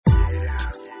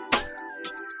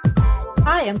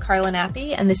Hi, I'm Carla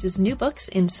Nappi, and this is New Books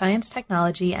in Science,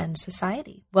 Technology, and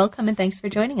Society. Welcome and thanks for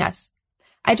joining us.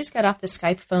 I just got off the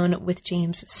Skype phone with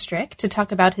James Strick to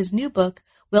talk about his new book,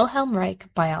 Wilhelm Reich,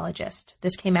 Biologist.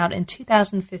 This came out in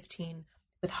 2015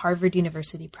 with Harvard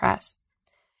University Press.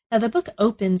 Now, the book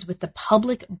opens with the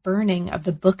public burning of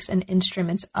the books and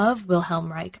instruments of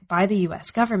Wilhelm Reich by the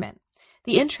U.S. government.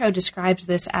 The intro describes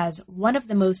this as one of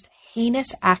the most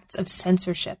heinous acts of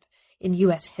censorship in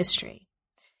U.S. history.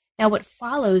 Now, what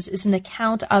follows is an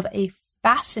account of a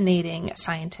fascinating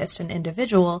scientist and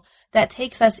individual that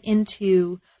takes us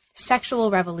into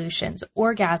sexual revolutions,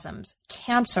 orgasms,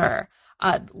 cancer,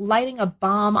 lighting a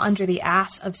bomb under the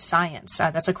ass of science.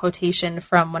 That's a quotation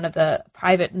from one of the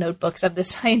private notebooks of the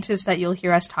scientist that you'll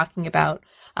hear us talking about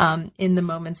in the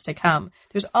moments to come.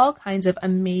 There's all kinds of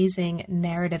amazing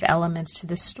narrative elements to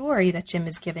the story that Jim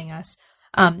is giving us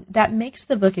that makes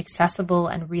the book accessible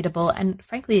and readable and,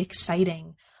 frankly,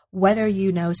 exciting, whether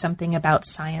you know something about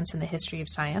science and the history of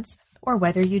science, or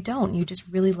whether you don't. You just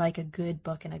really like a good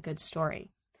book and a good story.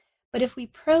 But if we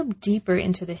probe deeper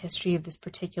into the history of this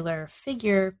particular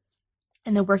figure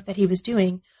and the work that he was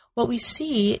doing, what we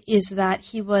see is that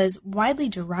he was widely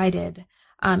derided,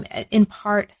 in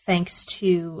part thanks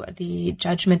to the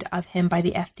judgment of him by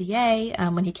the FDA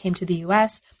when he came to the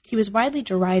U.S. He was widely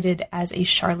derided as a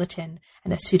charlatan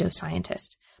and a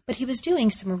pseudoscientist. But he was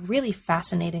doing some really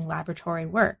fascinating laboratory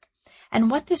work. And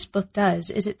what this book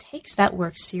does is it takes that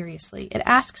work seriously. It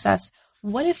asks us,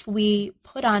 what if we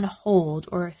put on hold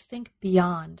or think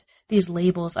beyond these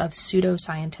labels of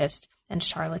pseudoscientist and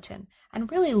charlatan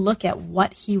and really look at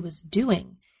what he was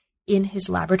doing in his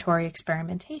laboratory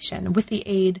experimentation with the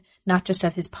aid not just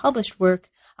of his published work,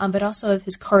 but also of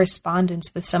his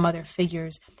correspondence with some other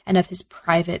figures and of his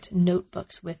private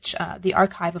notebooks, which the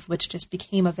archive of which just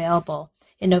became available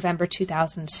in November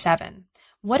 2007.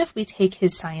 What if we take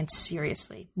his science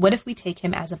seriously? What if we take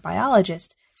him as a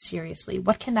biologist seriously?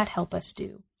 What can that help us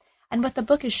do? And what the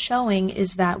book is showing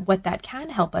is that what that can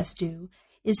help us do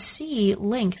is see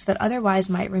links that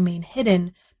otherwise might remain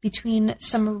hidden between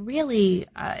some really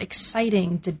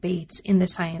exciting debates in the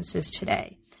sciences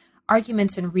today.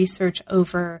 Arguments and research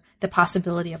over the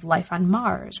possibility of life on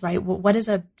Mars, right? What does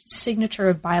a signature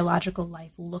of biological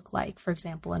life look like, for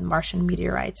example, in Martian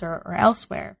meteorites or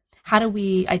elsewhere? How do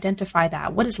we identify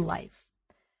that? What is life?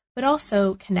 But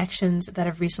also connections that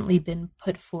have recently been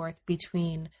put forth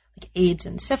between AIDS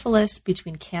and syphilis,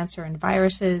 between cancer and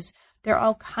viruses. There are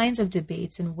all kinds of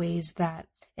debates and ways that,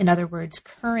 in other words,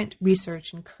 current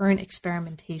research and current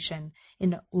experimentation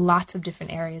in lots of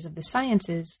different areas of the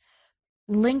sciences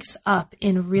links up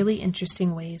in really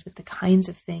interesting ways with the kinds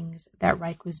of things that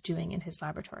Reich was doing in his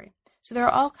laboratory. So there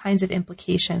are all kinds of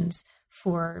implications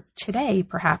for today,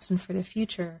 perhaps, and for the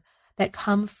future that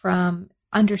come from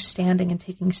understanding and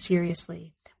taking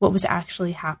seriously what was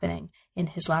actually happening in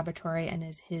his laboratory and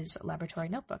his laboratory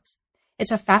notebooks.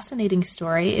 It's a fascinating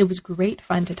story. It was great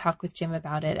fun to talk with Jim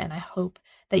about it, and I hope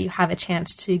that you have a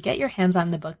chance to get your hands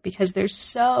on the book because there's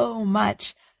so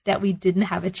much that we didn't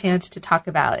have a chance to talk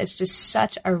about. It's just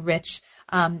such a rich,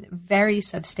 very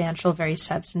substantial, very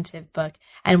substantive book,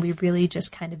 and we really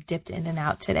just kind of dipped in and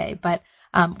out today. But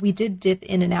we did dip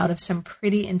in and out of some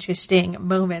pretty interesting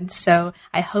moments, so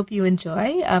I hope you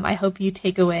enjoy. I hope you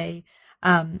take away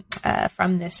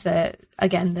from this, the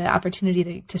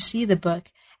opportunity to see the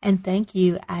book, and thank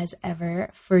you, as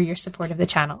ever, for your support of the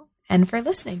channel and for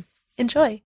listening.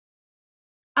 Enjoy.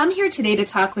 I'm here today to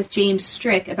talk with James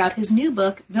Strick about his new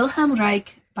book, Wilhelm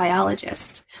Reich,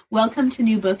 Biologist. Welcome to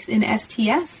New Books in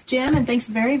STS, Jim, and thanks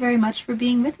very, very much for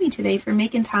being with me today, for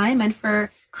making time and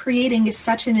for creating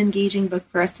such an engaging book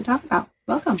for us to talk about.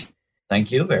 Welcome.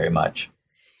 Thank you very much.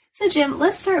 So, Jim,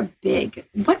 let's start big.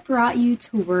 What brought you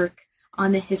to work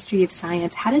on the history of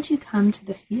science? How did you come to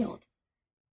the field?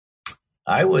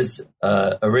 I was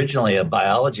originally a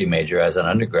biology major as an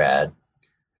undergrad,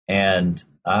 and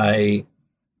I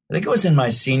think it was in my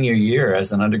senior year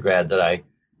as an undergrad that I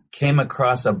came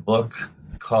across a book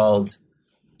called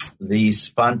The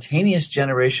Spontaneous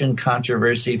Generation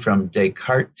Controversy from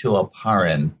Descartes to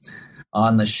Oparin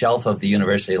on the shelf of the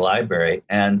university library.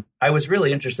 And I was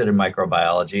really interested in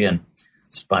microbiology, and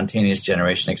spontaneous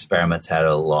generation experiments had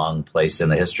a long place in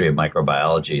the history of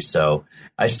microbiology. So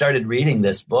I started reading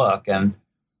this book, and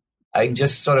I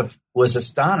just sort of was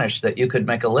astonished that you could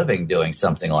make a living doing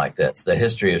something like this, the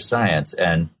history of science.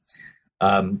 And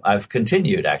I've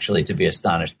continued, actually, to be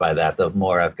astonished by that the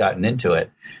more I've gotten into it.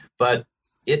 But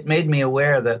it made me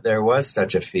aware that there was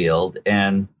such a field.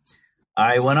 And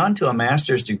I went on to a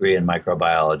master's degree in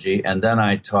microbiology, and then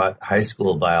I taught high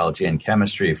school biology and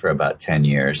chemistry for about 10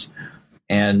 years.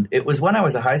 And it was when I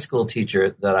was a high school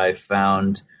teacher that I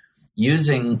found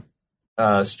using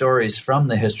stories from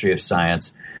the history of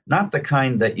science, not the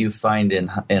kind that you find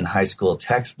in high school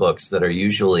textbooks that are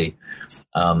usually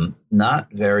not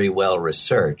very well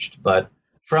researched, but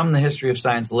from the history of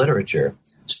science literature,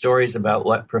 stories about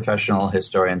what professional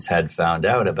historians had found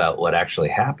out about what actually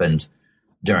happened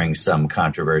during some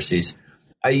controversies.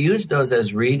 I used those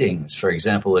as readings, for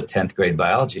example, with 10th grade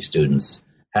biology students,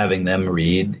 having them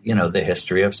read, the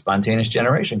history of spontaneous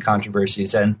generation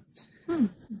controversies. And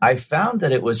I found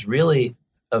that it was really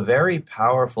a very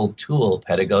powerful tool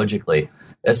pedagogically,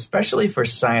 especially for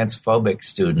science-phobic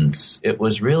students. It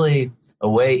was really a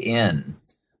way in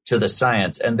to the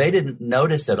science, and they didn't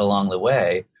notice it along the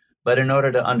way. But in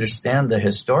order to understand the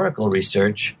historical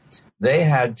research, they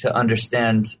had to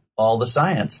understand all the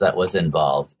science that was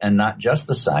involved, and not just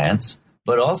the science,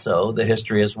 but also the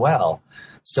history as well.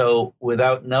 So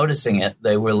without noticing it,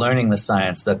 they were learning the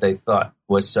science that they thought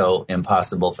was so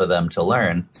impossible for them to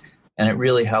learn. And it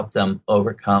really helped them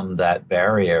overcome that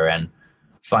barrier and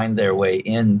find their way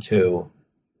into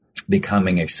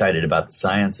becoming excited about the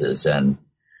sciences. And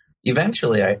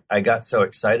eventually I got so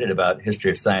excited about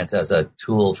history of science as a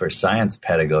tool for science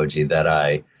pedagogy that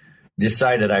I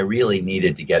decided I really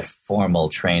needed to get formal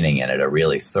training in it, a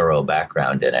really thorough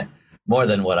background in it, more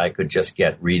than what I could just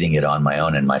get reading it on my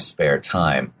own in my spare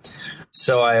time.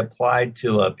 So I applied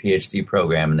to a PhD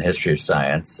program in the history of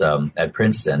science at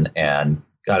Princeton and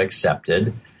got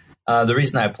accepted. The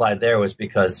reason I applied there was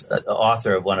because the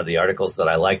author of one of the articles that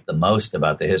I liked the most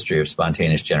about the history of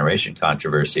spontaneous generation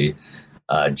controversy,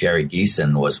 Jerry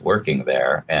Geeson, was working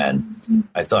there. And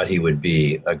I thought he would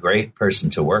be a great person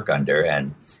to work under.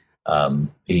 And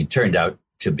he turned out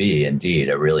to be, indeed,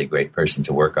 a really great person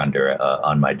to work under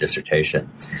on my dissertation.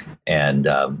 And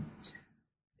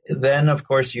then, of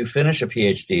course, you finish a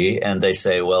PhD and they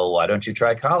say, well, why don't you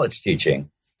try college teaching?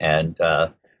 And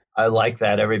I like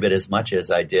that every bit as much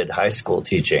as I did high school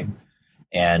teaching.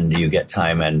 And you get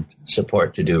time and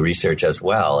support to do research as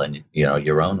well, and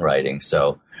your own writing.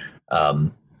 So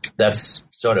that's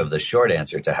sort of the short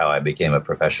answer to how I became a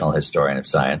professional historian of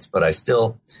science. But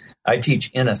I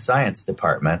teach in a science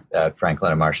department at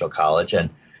Franklin and Marshall College,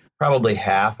 and probably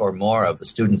half or more of the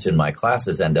students in my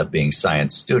classes end up being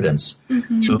science students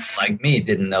who, like me,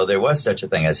 didn't know there was such a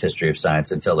thing as history of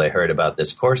science until they heard about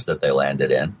this course that they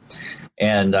landed in.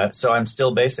 And so I'm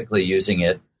still basically using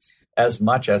it as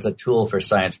much as a tool for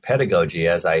science pedagogy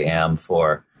as I am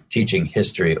for teaching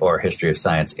history or history of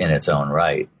science in its own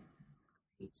right.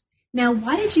 Now,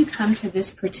 why did you come to this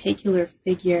particular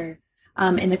figure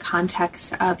in the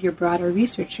context of your broader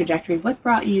research trajectory? What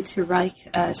brought you to Reich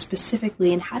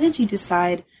specifically, and how did you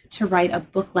decide to write a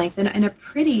book length and a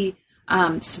pretty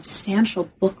substantial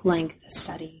book length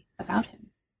study about him?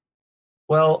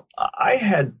 Well, I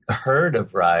had heard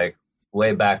of Reich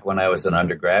way back when I was an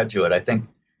undergraduate. I think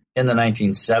in the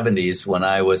 1970s, when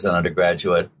I was an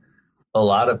undergraduate, a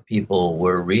lot of people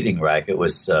were reading Reich. It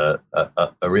was a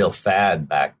real fad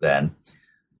back then.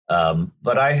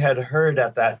 But I had heard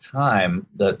at that time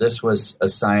that this was a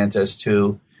scientist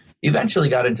who eventually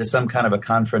got into some kind of a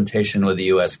confrontation with the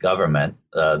U.S. government,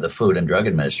 the Food and Drug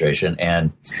Administration,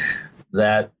 and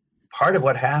that part of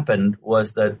what happened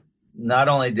was that not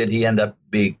only did he end up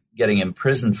getting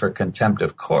imprisoned for contempt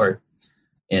of court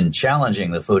in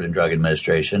challenging the Food and Drug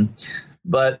Administration,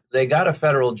 but they got a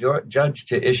federal judge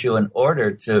to issue an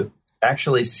order to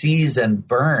actually seize and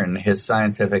burn his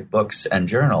scientific books and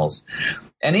journals.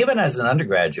 And even as an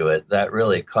undergraduate, that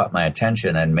really caught my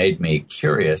attention and made me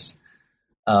curious.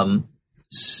 But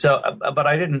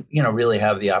I didn't, really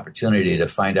have the opportunity to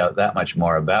find out that much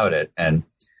more about it. And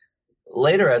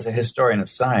later, as a historian of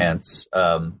science,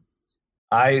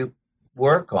 I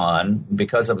work on,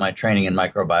 because of my training in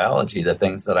microbiology, the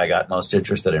things that I got most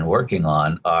interested in working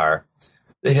on are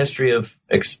the history of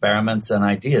experiments and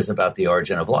ideas about the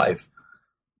origin of life.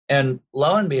 And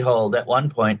lo and behold, at one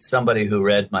point, somebody who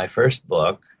read my first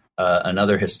book,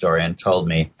 another historian, told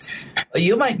me,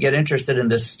 you might get interested in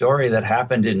this story that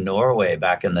happened in Norway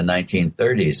back in the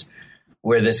 1930s,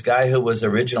 where this guy who was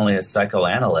originally a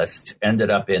psychoanalyst ended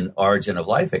up in origin of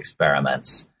life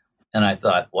experiments. And I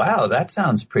thought, wow, that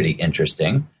sounds pretty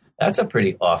interesting. That's a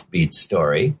pretty offbeat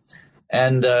story.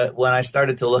 And when I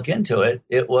started to look into it,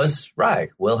 it was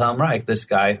Reich, Wilhelm Reich, this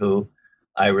guy who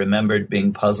I remembered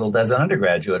being puzzled as an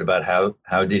undergraduate about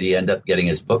how did he end up getting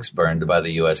his books burned by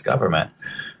the U.S. government.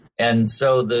 And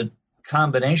so the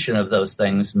combination of those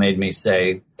things made me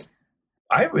say,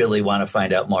 I really want to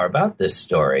find out more about this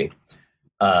story.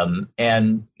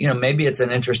 And, maybe it's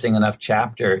an interesting enough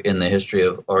chapter in the history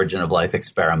of origin of life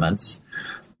experiments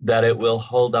that it will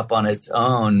hold up on its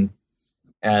own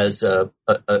as a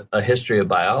history of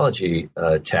biology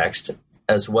text,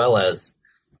 as well as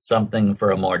something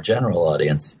for a more general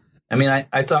audience. I mean,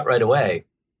 I thought right away,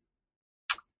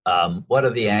 what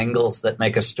are the angles that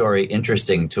make a story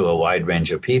interesting to a wide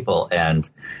range of people? And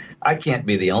I can't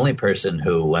be the only person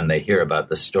who, when they hear about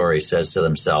the story, says to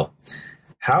themselves,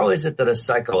 how is it that a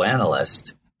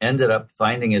psychoanalyst ended up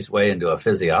finding his way into a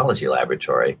physiology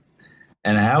laboratory?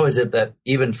 And how is it that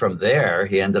even from there,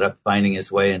 he ended up finding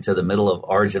his way into the middle of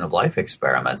origin of life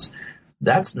experiments?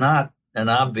 That's not an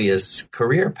obvious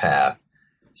career path.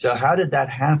 So how did that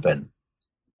happen?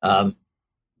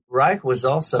 Reich was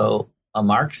also a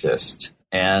Marxist,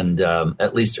 and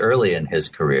at least early in his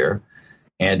career.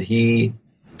 And he,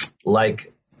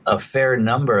 like a fair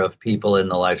number of people in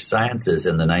the life sciences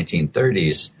in the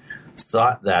 1930s,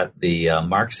 thought that the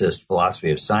Marxist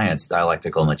philosophy of science,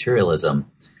 dialectical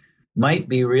materialism, might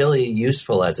be really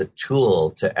useful as a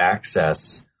tool to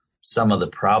access some of the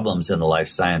problems in the life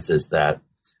sciences that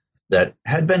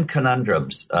had been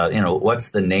conundrums. What's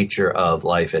the nature of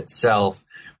life itself?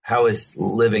 How is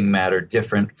living matter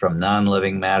different from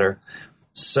non-living matter?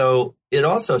 So it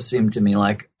also seemed to me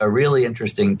like a really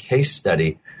interesting case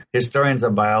study. Historians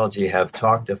of biology have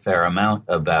talked a fair amount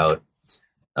about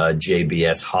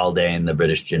J.B.S. Haldane, the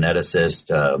British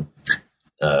geneticist,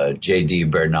 J.D.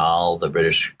 Bernal, the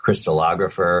British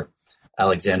crystallographer,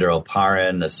 Alexander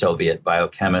Oparin, the Soviet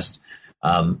biochemist,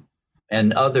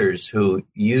 and others who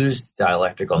used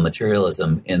dialectical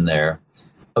materialism in their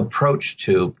approach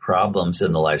to problems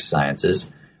in the life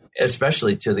sciences,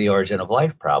 especially to the origin of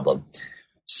life problem.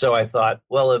 So I thought,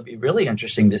 well, it'd be really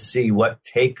interesting to see what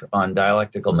take on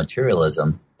dialectical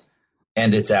materialism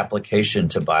and its application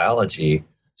to biology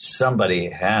somebody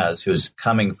has who's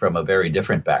coming from a very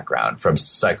different background, from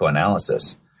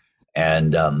psychoanalysis.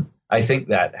 And I think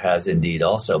that has indeed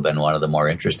also been one of the more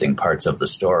interesting parts of the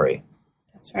story.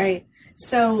 That's right.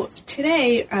 So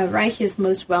today, Reich is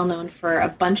most well known for a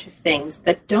bunch of things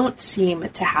that don't seem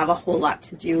to have a whole lot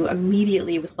to do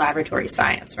immediately with laboratory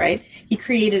science, right? He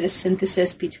created a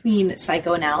synthesis between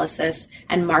psychoanalysis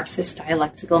and Marxist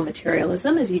dialectical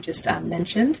materialism, as you just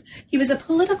mentioned. He was a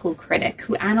political critic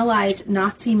who analyzed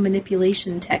Nazi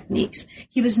manipulation techniques.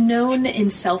 He was known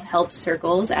in self-help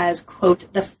circles as,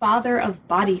 quote, the father of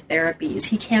body therapies.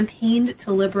 He campaigned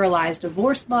to liberalize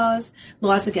divorce laws,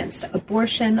 laws against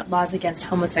abortion, laws against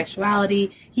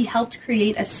homosexuality. He helped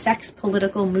create a sex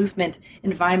political movement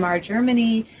in Weimar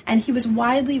Germany, and he was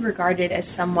widely regarded as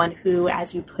someone who,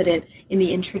 as you put it in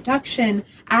the introduction,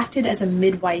 acted as a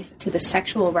midwife to the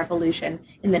sexual revolution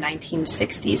in the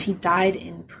 1960s. He died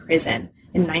in prison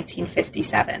in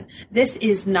 1957. This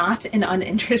is not an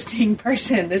uninteresting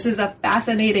person. This is a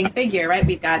fascinating figure, right?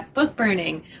 We've got book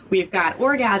burning, we've got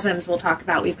orgasms we'll talk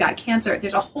about, we've got cancer.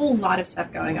 There's a whole lot of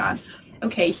stuff going on.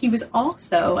 Okay, he was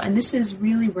also, and this is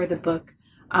really where the book,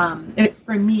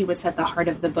 for me, was at the heart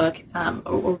of the book,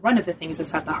 or one of the things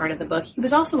that's at the heart of the book. He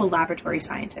was also a laboratory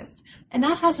scientist, and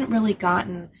that hasn't really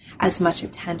gotten as much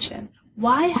attention.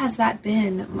 Why has that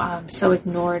been so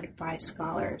ignored by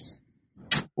scholars?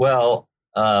 Well,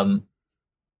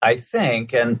 I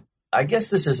think, and I guess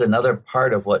this is another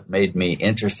part of what made me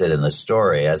interested in the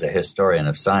story as a historian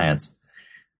of science.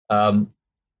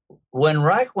 When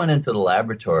Reich went into the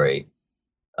laboratory,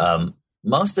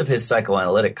 most of his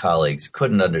psychoanalytic colleagues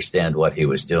couldn't understand what he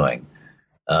was doing.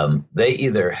 They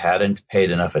either hadn't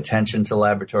paid enough attention to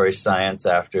laboratory science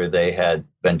after they had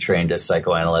been trained as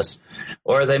psychoanalysts,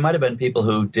 or they might have been people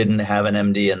who didn't have an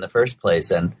MD in the first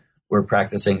place and were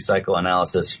practicing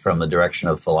psychoanalysis from the direction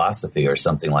of philosophy or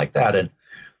something like that. And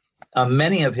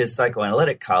many of his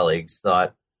psychoanalytic colleagues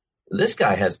thought, this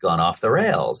guy has gone off the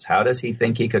rails. How does he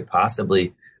think he could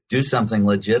possibly do something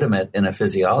legitimate in a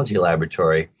physiology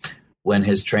laboratory when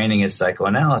his training is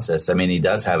psychoanalysis? I mean, he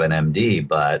does have an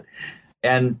MD,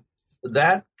 and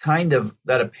that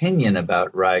opinion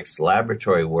about Reich's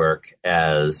laboratory work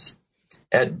as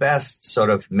at best sort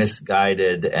of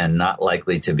misguided and not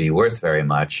likely to be worth very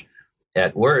much,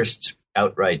 at worst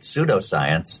outright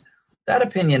pseudoscience, that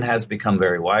opinion has become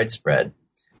very widespread,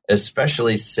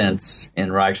 especially since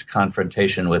in Reich's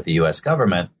confrontation with the U.S.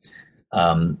 government,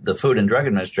 the Food and Drug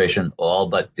Administration all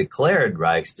but declared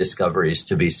Reich's discoveries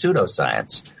to be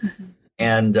pseudoscience. Mm-hmm.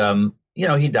 And,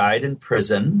 he died in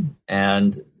prison.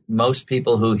 And most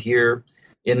people who hear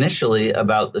initially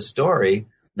about the story,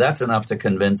 that's enough to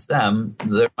convince them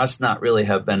there must not really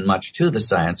have been much to the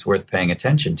science worth paying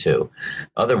attention to.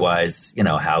 Otherwise,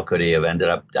 how could he have ended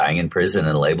up dying in prison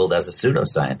and labeled as a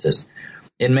pseudoscientist?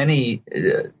 In many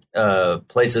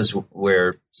places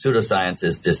where pseudoscience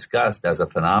is discussed as a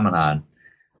phenomenon,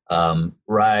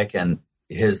 Reich and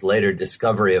his later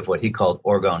discovery of what he called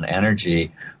orgone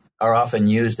energy are often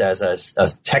used as a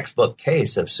textbook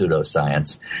case of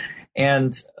pseudoscience.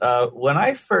 And when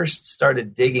I first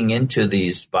started digging into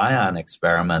these Bion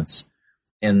experiments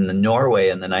in Norway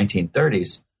in the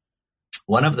 1930s,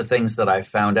 one of the things that I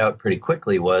found out pretty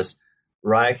quickly was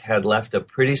Reich had left a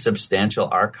pretty substantial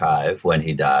archive when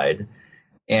he died,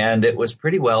 and it was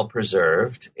pretty well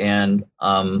preserved. And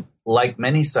like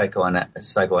many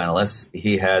psychoanalysts,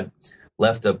 he had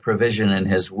left a provision in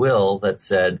his will that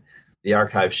said the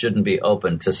archive shouldn't be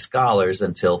open to scholars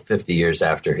until 50 years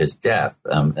after his death,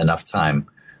 enough time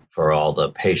for all the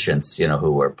patients,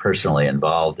 who were personally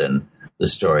involved in the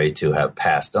story to have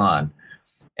passed on.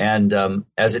 And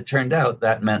as it turned out,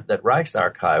 that meant that Reich's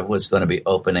archive was going to be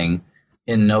opening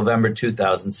in November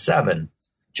 2007,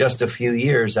 just a few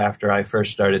years after I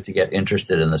first started to get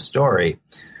interested in the story.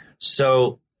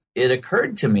 So it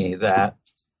occurred to me that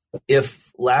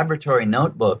if laboratory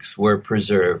notebooks were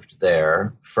preserved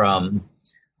there from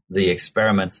the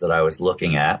experiments that I was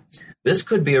looking at, this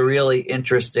could be a really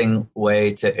interesting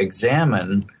way to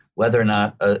examine whether or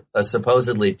not a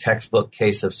supposedly textbook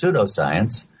case of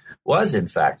pseudoscience was in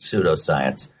fact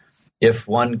pseudoscience. If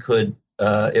one could,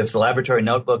 if the laboratory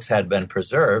notebooks had been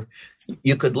preserved,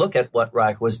 you could look at what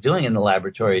Reich was doing in the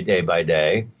laboratory day by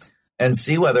day and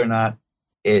see whether or not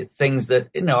things that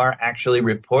are actually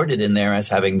reported in there as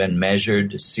having been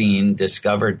measured, seen,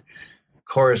 discovered,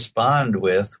 correspond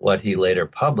with what he later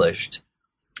published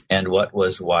and what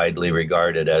was widely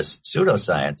regarded as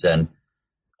pseudoscience. And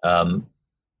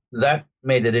that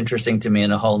made it interesting to me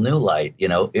in a whole new light.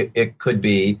 It could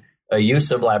be a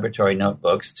use of laboratory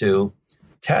notebooks to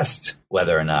test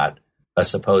whether or not a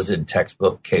supposed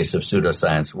textbook case of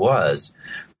pseudoscience was.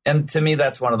 And to me,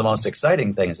 that's one of the most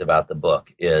exciting things about the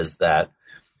book, is that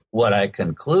what I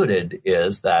concluded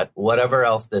is that whatever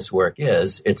else this work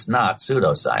is, it's not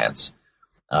pseudoscience.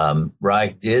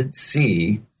 Reich did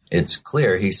see, it's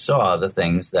clear he saw the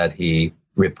things that he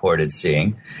reported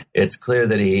seeing. It's clear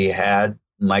that he had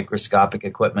microscopic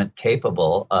equipment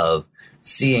capable of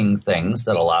seeing things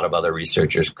that a lot of other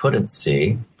researchers couldn't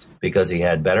see, because he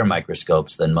had better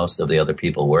microscopes than most of the other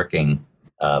people working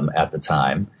at the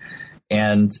time.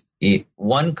 And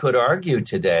one could argue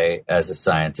today as a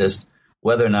scientist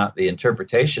whether or not the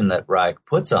interpretation that Reich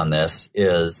puts on this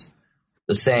is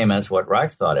the same as what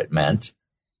Reich thought it meant.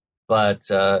 But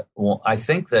I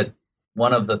think that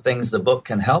one of the things the book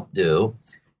can help do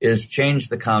is change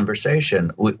the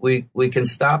conversation. We can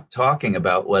stop talking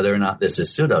about whether or not this is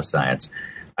pseudoscience.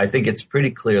 I think it's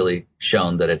pretty clearly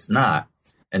shown that it's not.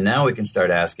 And now we can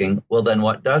start asking, well, then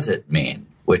what does it mean?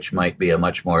 Which might be a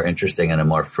much more interesting and a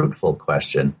more fruitful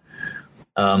question.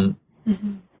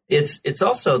 It's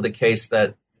also the case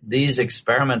that these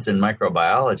experiments in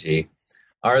microbiology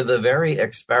are the very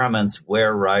experiments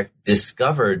where Reich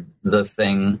discovered the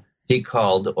thing he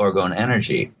called orgone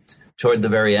energy. Toward the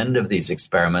very end of these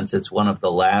experiments, it's one of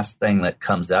the last thing that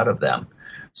comes out of them.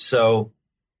 So,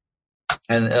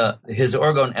 and his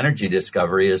orgone energy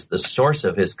discovery is the source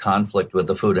of his conflict with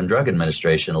the Food and Drug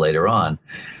Administration later on.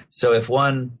 So if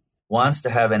one wants to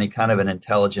have any kind of an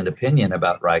intelligent opinion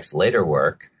about Reich's later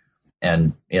work,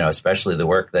 and especially the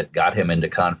work that got him into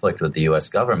conflict with the U.S.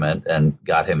 government and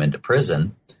got him into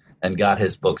prison and got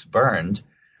his books burned,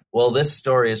 well, this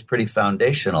story is pretty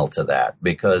foundational to that,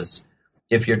 because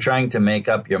if you're trying to make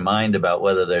up your mind about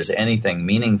whether there's anything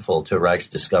meaningful to Reich's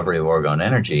discovery of orgone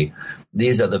energy,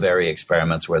 these are the very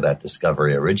experiments where that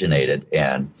discovery originated.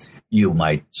 And you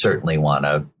might certainly want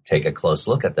to take a close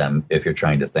look at them if you're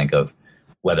trying to think of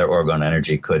whether orgone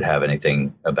energy could have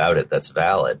anything about it that's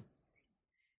valid.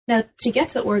 Now, to get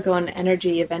to orgone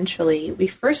energy eventually, we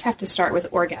first have to start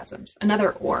with orgasms,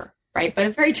 another or, right? But a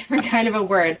very different kind of a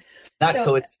word. Not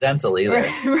coincidental either.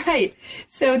 Right.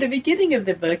 So the beginning of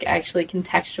the book actually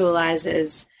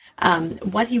contextualizes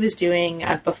what he was doing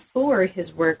before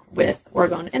his work with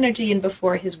orgone energy and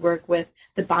before his work with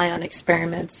the Bion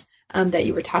experiments that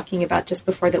you were talking about just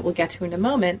before, that we'll get to in a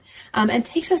moment, and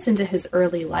takes us into his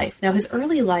early life. Now, his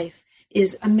early life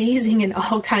is amazing in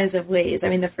all kinds of ways. I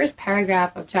mean, the first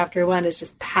paragraph of chapter 1 is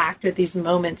just packed with these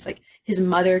moments, like his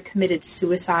mother committed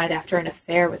suicide after an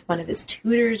affair with one of his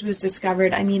tutors was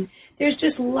discovered. I mean, there's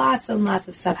just lots and lots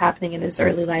of stuff happening in his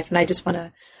early life, and I just want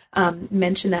to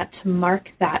mention that to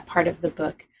mark that part of the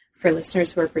book for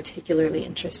listeners who are particularly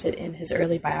interested in his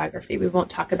early biography. We won't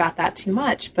talk about that too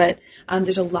much, but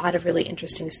there's a lot of really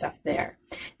interesting stuff there.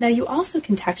 Now, you also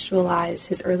contextualize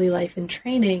his early life and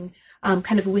training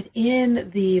kind of within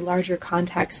the larger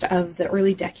context of the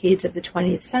early decades of the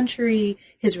 20th century,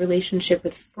 his relationship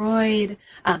with Freud,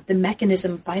 the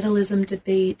mechanism-vitalism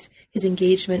debate, his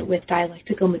engagement with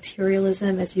dialectical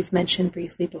materialism, as you've mentioned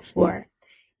briefly before.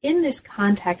 In this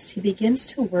context, he begins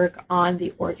to work on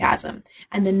the orgasm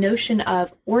and the notion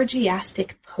of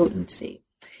orgiastic potency.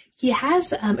 He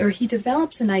has, he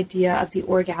develops an idea of the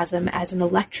orgasm as an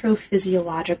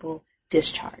electrophysiological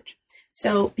discharge.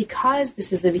 So because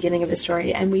this is the beginning of the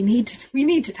story and we need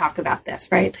to talk about this,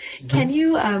 right? Mm-hmm. Can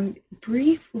you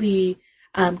briefly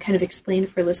kind of explain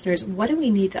for listeners, what do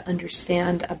we need to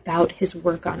understand about his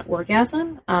work on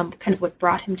orgasm, kind of what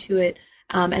brought him to it,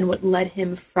 and what led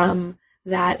him from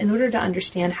that in order to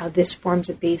understand how this forms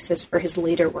a basis for his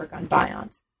later work on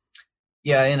bions?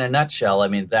 Yeah, in a nutshell, I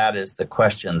mean, that is the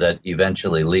question that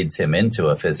eventually leads him into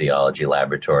a physiology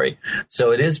laboratory.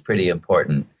 So it is pretty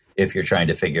important if you're trying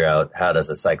to figure out how does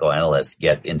a psychoanalyst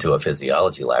get into a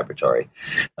physiology laboratory.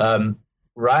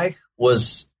 Reich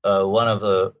was one of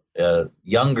the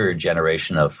younger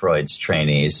generation of Freud's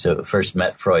trainees, who first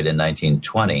met Freud in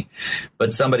 1920,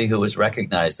 but somebody who was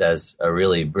recognized as a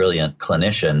really brilliant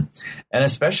clinician, and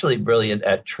especially brilliant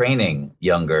at training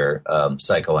younger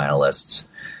psychoanalysts.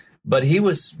 But he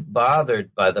was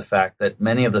bothered by the fact that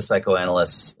many of the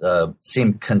psychoanalysts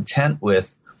seemed content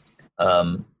with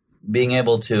being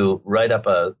able to write up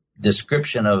a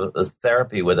description of a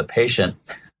therapy with a patient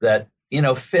that,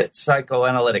 fit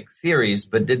psychoanalytic theories,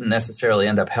 but didn't necessarily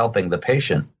end up helping the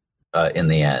patient in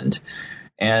the end.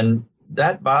 And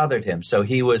that bothered him. So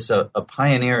he was a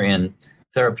pioneer in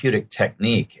therapeutic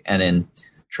technique and in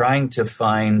trying to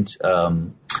find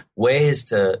ways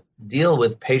to deal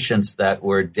with patients that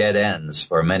were dead ends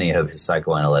for many of his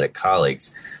psychoanalytic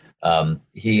colleagues.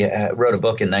 He wrote a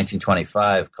book in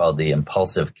 1925 called The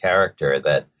Impulsive Character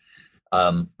that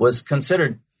was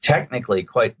considered technically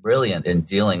quite brilliant in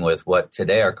dealing with what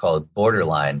today are called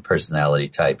borderline personality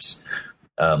types.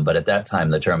 But at that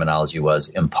time, the terminology was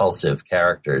impulsive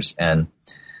characters. And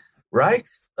Reich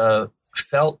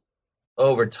felt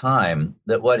over time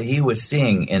that what he was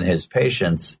seeing in his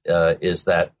patients is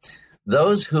that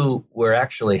those who were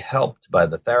actually helped by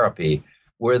the therapy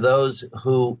were those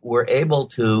who were able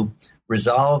to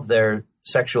resolve their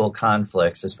sexual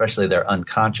conflicts, especially their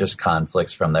unconscious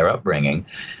conflicts from their upbringing,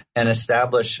 and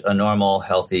establish a normal,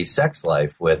 healthy sex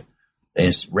life with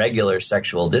regular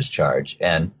sexual discharge.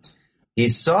 And he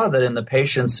saw that in the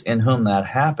patients in whom that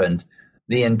happened,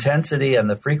 the intensity and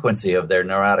the frequency of their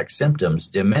neurotic symptoms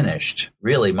diminished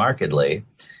really markedly.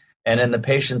 And in the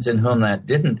patients in whom that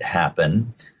didn't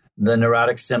happen, the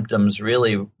neurotic symptoms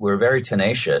really were very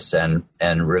tenacious and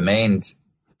remained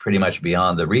pretty much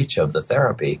beyond the reach of the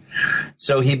therapy.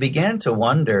 So he began to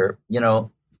wonder,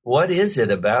 what is it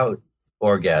about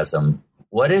orgasm?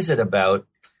 What is it about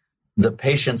the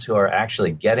patients who are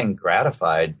actually getting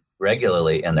gratified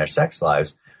regularly in their sex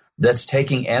lives that's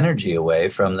taking energy away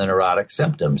from the neurotic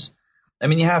symptoms? I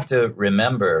mean, you have to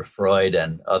remember Freud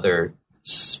and other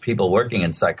people working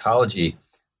in psychology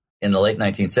in the late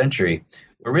 19th century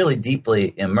were really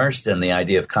deeply immersed in the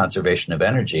idea of conservation of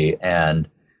energy and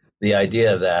the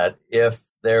idea that if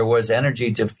there was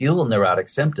energy to fuel neurotic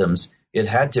symptoms, it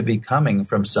had to be coming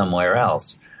from somewhere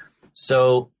else.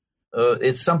 So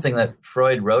it's something that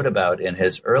Freud wrote about in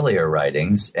his earlier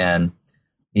writings, and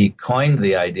he coined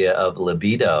the idea of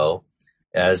libido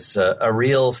as a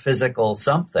real physical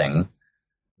something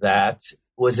that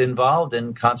was involved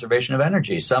in conservation of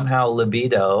energy. Somehow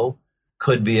libido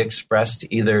could be expressed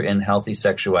either in healthy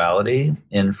sexuality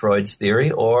in Freud's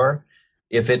theory, or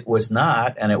if it was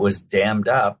not and it was dammed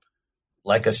up,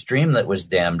 like a stream that was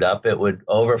dammed up, it would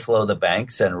overflow the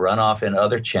banks and run off in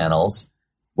other channels,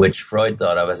 which Freud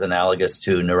thought of as analogous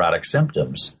to neurotic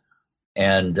symptoms.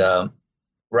 And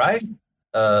Reich,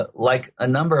 like a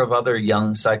number of other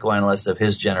young psychoanalysts of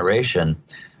his generation,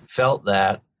 felt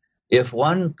that if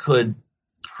one could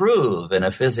prove in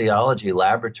a physiology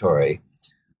laboratory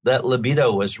that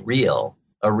libido was real,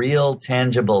 a real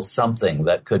tangible something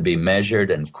that could be measured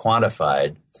and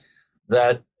quantified,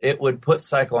 that it would put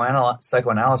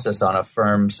psychoanalysis on a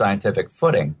firm scientific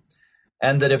footing.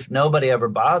 And that if nobody ever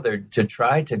bothered to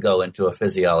try to go into a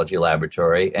physiology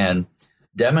laboratory and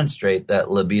demonstrate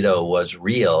that libido was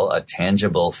real, a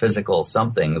tangible physical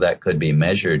something that could be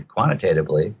measured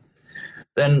quantitatively,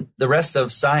 then the rest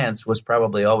of science was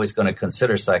probably always going to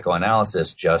consider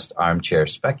psychoanalysis just armchair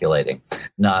speculating,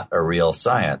 not a real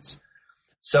science.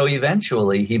 So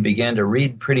eventually he began to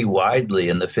read pretty widely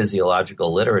in the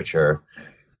physiological literature,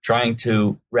 trying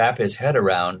to wrap his head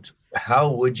around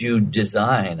how would you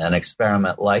design an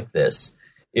experiment like this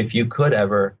if you could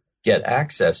ever get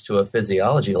access to a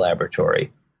physiology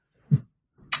laboratory.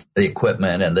 the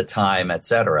equipment and the time,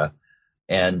 etc.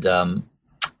 And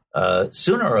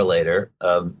sooner or later,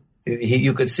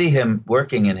 you could see him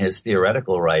working in his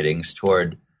theoretical writings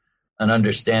toward an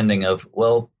understanding of,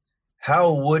 well,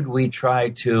 how would we try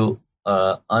to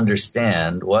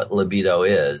understand what libido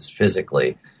is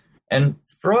physically? And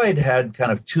Freud had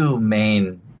kind of two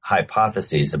main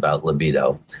hypotheses about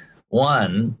libido.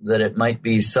 One, that it might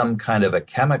be some kind of a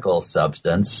chemical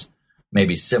substance,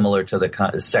 maybe similar to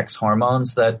the sex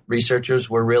hormones that researchers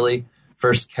were really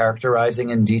first characterizing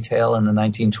in detail in the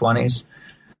 1920s.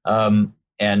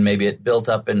 And maybe it built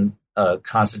up in a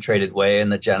concentrated way in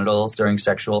the genitals during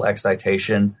sexual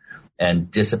excitation and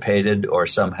dissipated or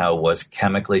somehow was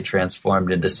chemically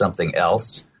transformed into something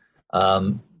else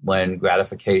when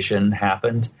gratification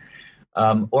happened.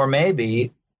 Or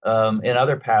maybe in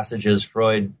other passages,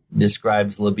 Freud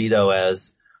describes libido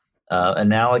as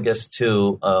analogous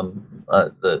to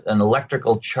an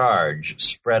electrical charge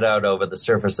spread out over the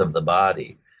surface of the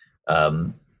body.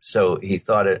 So he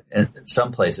thought it, in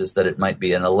some places, that it might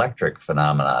be an electric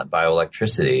phenomenon,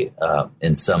 bioelectricity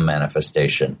in some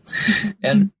manifestation.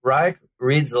 And Reich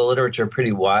reads the literature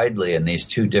pretty widely in these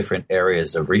two different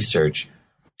areas of research,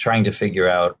 trying to figure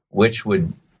out which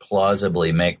would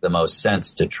plausibly make the most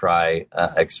sense to try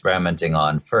experimenting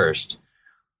on first.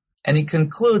 And he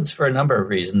concludes, for a number of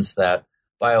reasons, that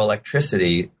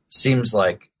bioelectricity seems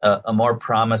like a more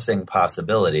promising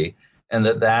possibility, and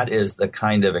that is the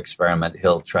kind of experiment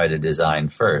he'll try to design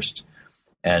first.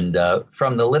 And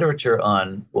from the literature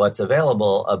on what's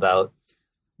available about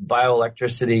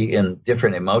bioelectricity in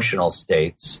different emotional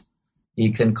states,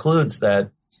 he concludes that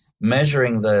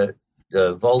measuring the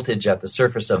voltage at the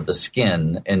surface of the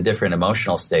skin in different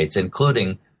emotional states,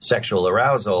 including sexual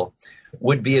arousal,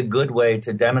 would be a good way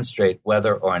to demonstrate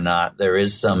whether or not there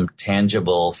is some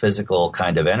tangible physical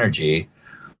kind of energy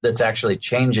that's actually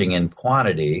changing in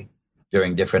quantity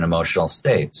during different emotional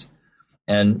states.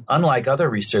 And unlike other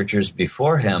researchers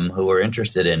before him who were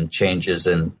interested in changes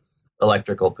in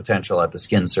electrical potential at the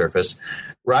skin surface,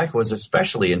 Reich was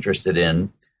especially interested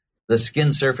in the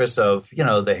skin surface of,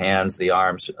 the hands, the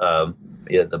arms,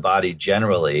 the body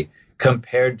generally,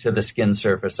 compared to the skin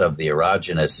surface of the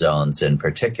erogenous zones in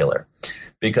particular,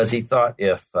 because he thought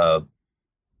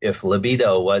if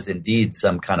libido was indeed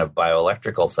some kind of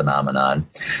bioelectrical phenomenon,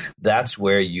 that's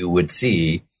where you would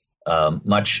see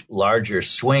much larger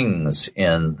swings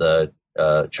in the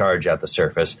charge at the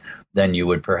surface than you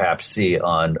would perhaps see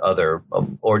on other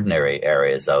ordinary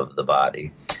areas of the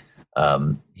body.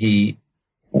 He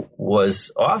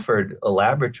was offered a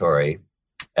laboratory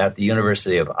at the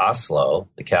University of Oslo,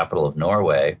 the capital of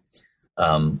Norway,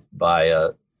 by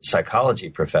a psychology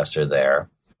professor there,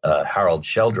 Harald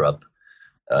Scheldrup,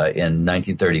 in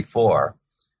 1934.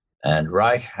 And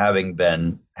Reich, having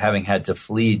had to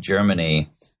flee Germany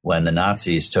when the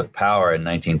Nazis took power in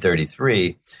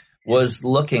 1933, was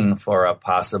looking for a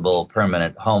possible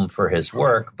permanent home for his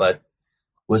work, but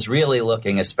was really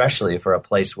looking especially for a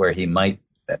place where he might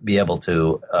be able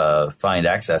to find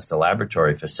access to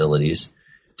laboratory facilities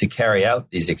to carry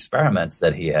out these experiments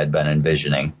that he had been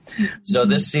envisioning. So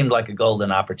this seemed like a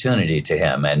golden opportunity to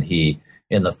him. And he,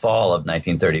 in the fall of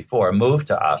 1934, moved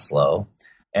to Oslo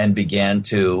and began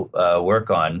to work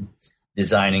on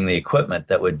designing the equipment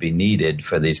that would be needed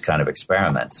for these kind of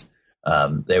experiments.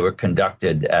 They were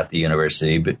conducted at the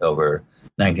university over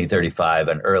 1935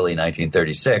 and early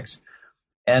 1936.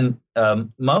 And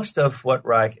most of what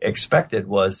Reich expected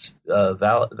was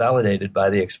validated by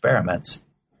the experiments.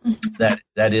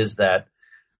 That is that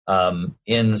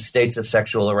in states of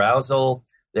sexual arousal,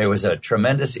 there was a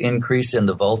tremendous increase in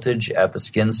the voltage at the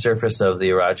skin surface of the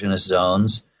erogenous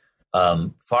zones,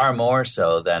 far more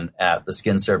so than at the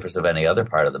skin surface of any other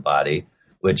part of the body,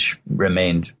 which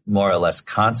remained more or less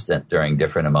constant during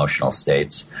different emotional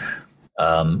states.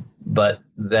 But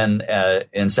then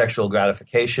in sexual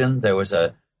gratification, there was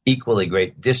a equally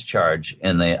great discharge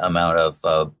in the amount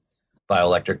of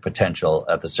bioelectric potential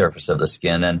at the surface of the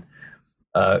skin. And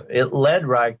it led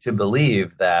Reich to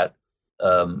believe that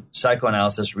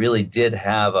psychoanalysis really did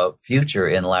have a future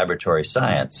in laboratory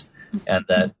science, and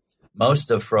that most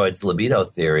of Freud's libido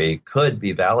theory could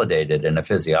be validated in a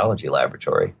physiology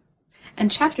laboratory.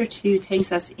 And Chapter 2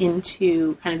 takes us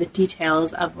into kind of the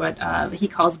details of what he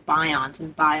calls bions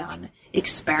and bion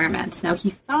experiments. Now, he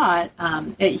thought,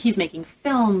 he's making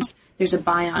films, there's a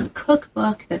bion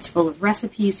cookbook that's full of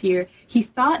recipes here. He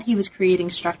thought he was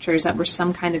creating structures that were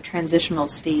some kind of transitional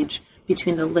stage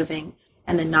between the living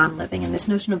and the non-living. And this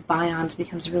notion of bions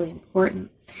becomes really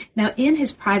important. Now, in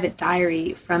his private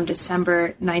diary from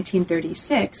December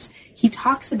 1936, he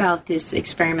talks about these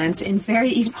experiments in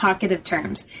very evocative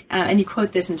terms. And you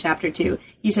quote this in chapter 2.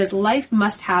 He says, "Life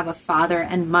must have a father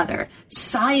and mother.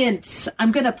 Science,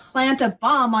 I'm going to plant a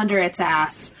bomb under its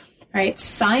ass." Right?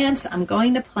 Science, I'm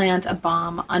going to plant a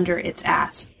bomb under its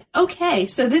ass. Okay,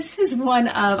 so this is one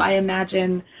of, I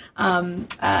imagine,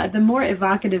 the more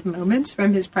evocative moments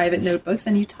from his private notebooks.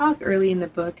 And you talk early in the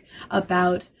book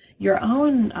about your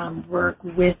own work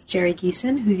with Jerry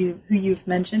Geeson, who you've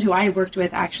mentioned, who I worked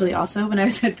with actually also when I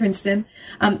was at Princeton,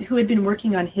 who had been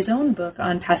working on his own book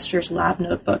on Pasteur's lab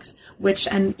notebooks,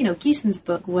 Geeson's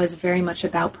book was very much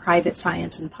about private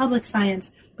science and public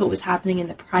science, what was happening in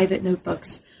the private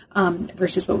notebooks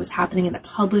versus what was happening in the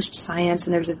published science,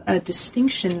 and there's a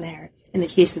distinction there in the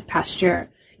case of Pasteur.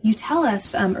 You tell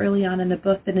us early on in the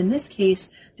book that in this case,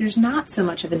 there's not so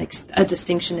much of a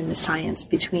distinction in the science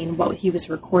between what he was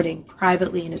recording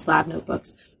privately in his lab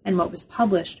notebooks and what was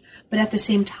published. But at the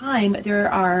same time,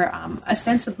 there are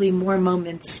ostensibly more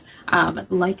moments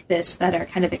like this that are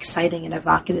kind of exciting and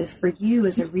evocative for you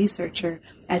as a researcher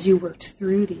as you worked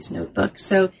through these notebooks.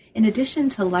 So in addition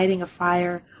to lighting a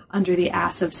fire under the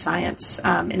ass of science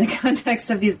in the context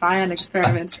of these bion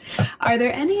experiments, are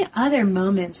there any other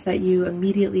moments that you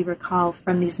immediately recall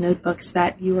from these notebooks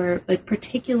that you were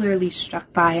particularly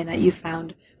struck by and that you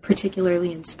found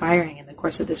particularly inspiring in the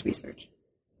course of this research?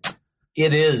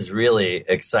 It is really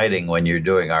exciting when you're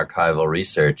doing archival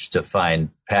research to find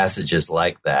passages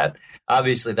like that.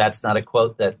 Obviously, that's not a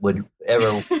quote that would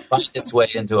ever find its way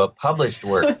into a published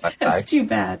work. That's too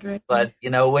bad, right? But,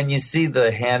 when you see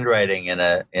the handwriting in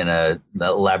a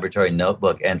laboratory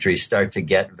notebook entry start to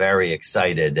get very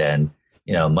excited and,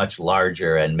 much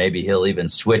larger, and maybe he'll even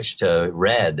switch to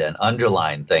red and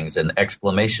underline things and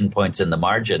exclamation points in the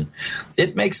margin,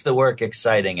 it makes the work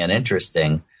exciting and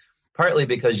interesting, partly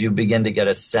because you begin to get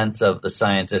a sense of the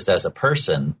scientist as a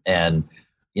person and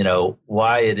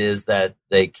why it is that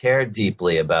they care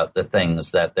deeply about the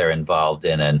things that they're involved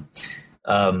in.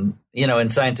 And, in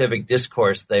scientific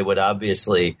discourse, they would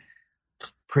obviously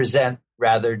present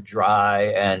rather dry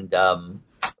and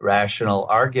rational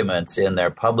arguments in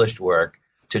their published work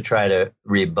to try to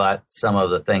rebut some of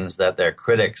the things that their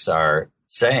critics are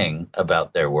saying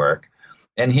about their work.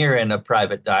 And here in a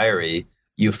private diary,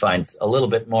 you find a little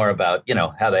bit more about,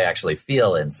 how they actually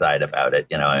feel inside about it,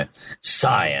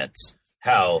 science.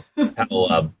 How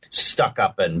stuck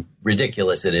up and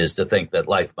ridiculous it is to think that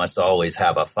life must always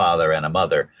have a father and a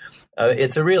mother.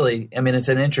 It's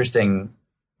an interesting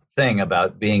thing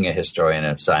about being a historian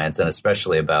of science, and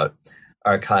especially about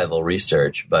archival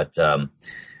research. But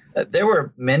there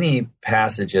were many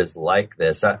passages like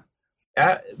this.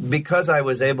 Because I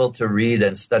was able to read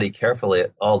and study carefully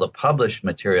all the published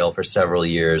material for several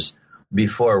years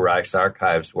before Reich's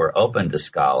archives were open to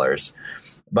scholars,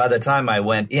 by the time I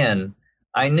went in,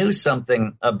 I knew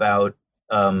something about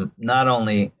not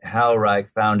only how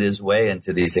Reich found his way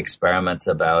into these experiments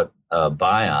about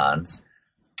bions,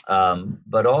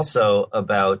 but also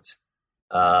about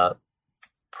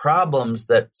problems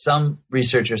that some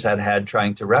researchers had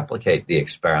trying to replicate the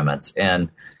experiments. And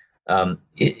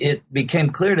it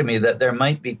became clear to me that there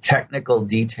might be technical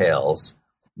details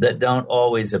that don't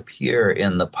always appear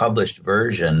in the published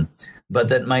version, but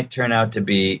that might turn out to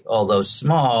be, although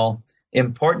small,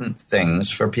 important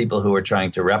things for people who are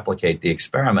trying to replicate the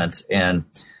experiments. And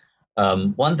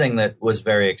one thing that was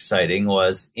very exciting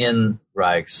was in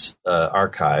Reich's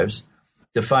archives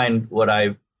to find what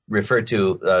I refer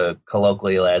to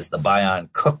colloquially as the Bion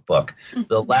Cookbook,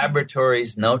 the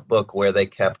laboratory's notebook where they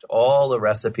kept all the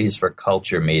recipes for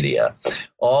culture media,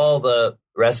 all the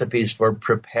recipes for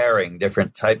preparing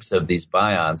different types of these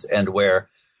bions, and where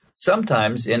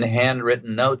sometimes in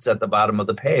handwritten notes at the bottom of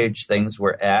the page, things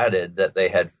were added that they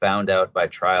had found out by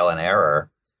trial and error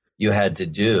you had to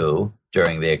do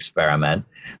during the experiment,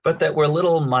 but that were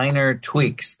little minor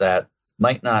tweaks that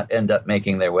might not end up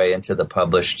making their way into the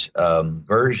published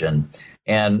version.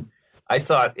 And I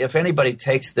thought if anybody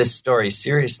takes this story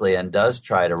seriously and does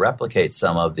try to replicate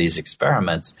some of these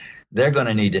experiments, they're going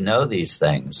to need to know these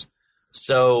things.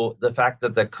 So the fact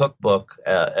that the cookbook,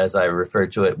 as I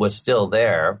referred to it, was still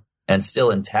there and still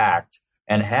intact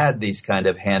and had these kind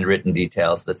of handwritten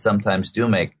details that sometimes do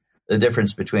make the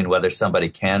difference between whether somebody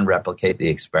can replicate the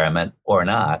experiment or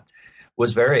not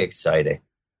was very exciting.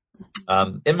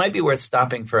 It might be worth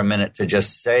stopping for a minute to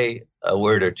just say a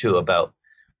word or two about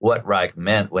what Reich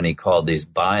meant when he called these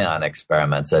bion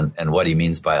experiments and what he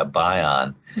means by a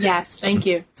bion. Yes, thank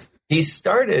you. He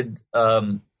started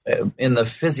in the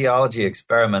physiology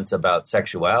experiments about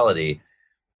sexuality.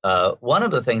 one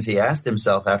of the things he asked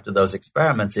himself after those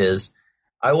experiments is,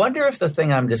 I wonder if the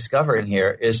thing I'm discovering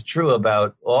here is true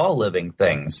about all living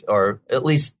things, or at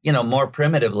least, more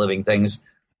primitive living things,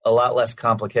 a lot less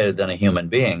complicated than a human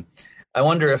being. I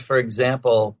wonder if, for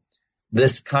example,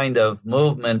 this kind of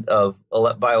movement of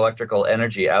bioelectrical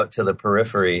energy out to the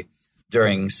periphery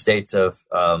during states of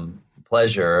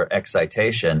pleasure,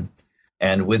 excitation,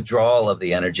 and withdrawal of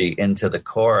the energy into the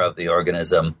core of the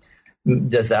organism,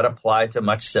 does that apply to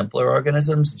much simpler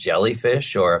organisms,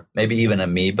 jellyfish, or maybe even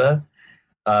amoeba?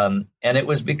 And it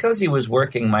was because he was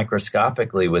working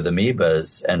microscopically with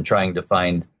amoebas and trying to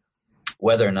find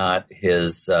whether or not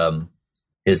his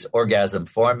orgasm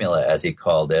formula, as he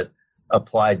called it,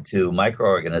 applied to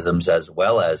microorganisms as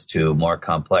well as to more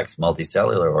complex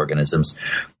multicellular organisms.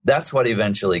 That's what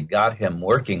eventually got him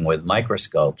working with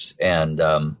microscopes. And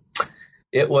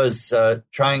it was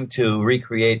trying to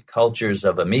recreate cultures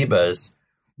of amoebas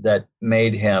that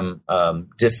made him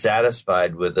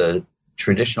dissatisfied with the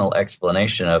traditional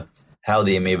explanation of how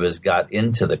the amoebas got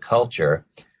into the culture,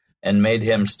 and made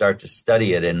him start to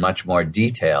study it in much more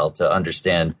detail to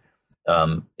understand,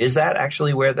 is that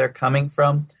actually where they're coming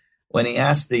from? When he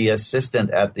asked the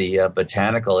assistant at the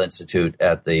Botanical Institute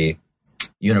at the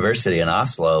university in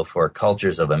Oslo for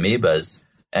cultures of amoebas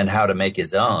and how to make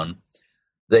his own,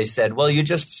 they said, well, you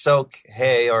just soak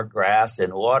hay or grass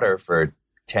in water for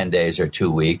 10 days or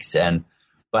 2 weeks, and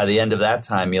by the end of that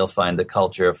time, you'll find the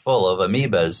culture full of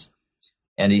amoebas.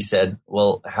 And he said,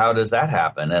 well, how does that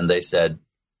happen? And they said,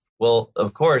 well,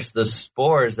 of course, the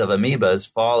spores of amoebas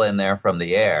fall in there from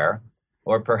the air,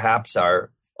 or perhaps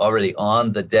are already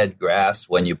on the dead grass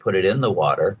when you put it in the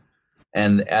water.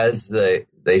 And as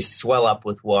they swell up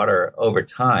with water over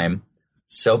time,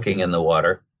 soaking in the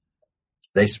water,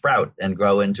 they sprout and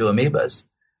grow into amoebas.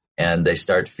 And they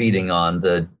start feeding on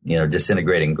the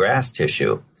disintegrating grass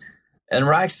tissue. And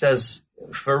Reich says,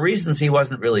 for reasons he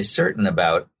wasn't really certain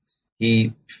about,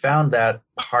 he found that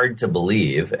hard to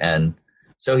believe. And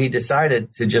so he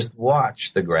decided to just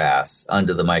watch the grass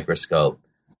under the microscope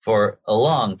for a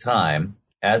long time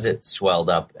as it swelled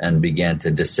up and began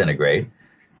to disintegrate,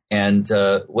 and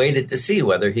waited to see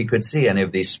whether he could see any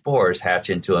of these spores hatch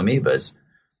into amoebas.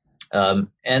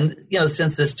 And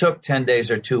since this took 10 days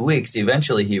or 2 weeks,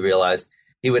 eventually he realized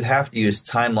he would have to use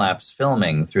time-lapse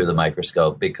filming through the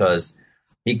microscope, because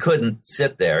he couldn't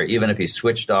sit there, even if he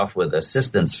switched off with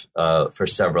assistants for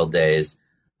several days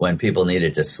when people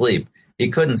needed to sleep. He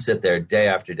couldn't sit there day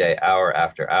after day, hour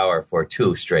after hour for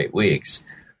 2 straight weeks.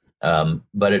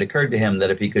 But it occurred to him that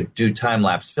if he could do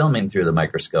time-lapse filming through the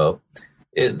microscope,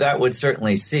 that would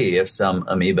certainly see if some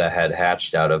amoeba had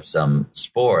hatched out of some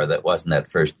spore that wasn't at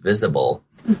first visible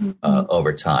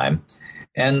over time.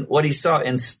 And what he saw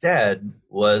instead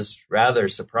was rather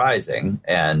surprising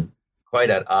and quite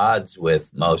at odds with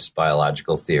most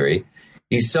biological theory.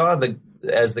 He saw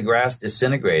as the grass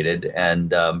disintegrated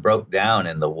and broke down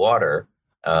in the water,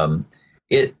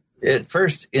 at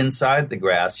first inside the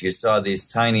grass, you saw these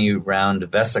tiny round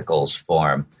vesicles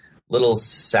form, little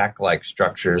sac-like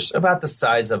structures about the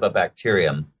size of a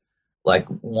bacterium, like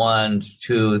 1,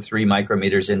 2, 3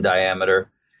 micrometers in diameter,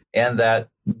 and that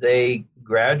they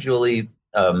gradually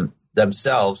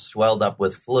themselves swelled up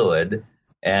with fluid,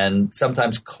 and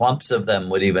sometimes clumps of them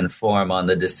would even form on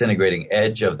the disintegrating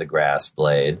edge of the grass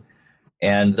blade.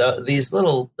 And these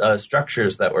little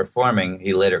structures that were forming,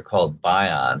 he later called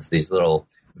bions, these little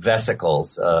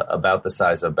vesicles about the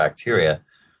size of bacteria.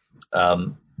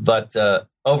 But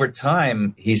over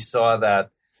time, he saw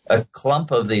that a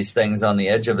clump of these things on the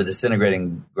edge of a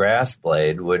disintegrating grass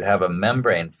blade would have a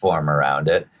membrane form around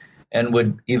it and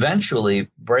would eventually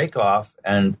break off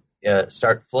and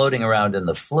start floating around in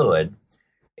the fluid,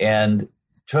 and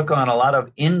took on a lot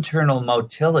of internal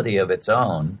motility of its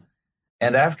own.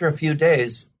 And after a few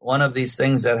days, one of these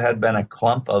things that had been a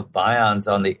clump of bions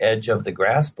on the edge of the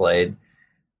grass blade,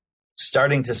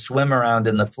 starting to swim around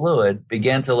in the fluid,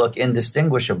 began to look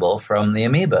indistinguishable from the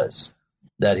amoebas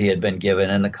that he had been given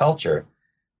in the culture.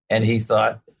 And he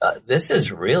thought, this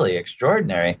is really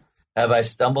extraordinary. Have I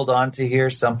stumbled onto here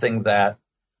something that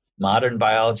modern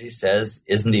biology says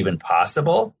isn't even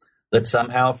possible? That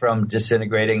somehow from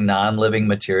disintegrating non-living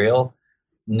material,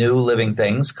 new living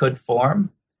things could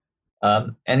form?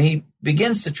 And he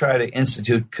begins to try to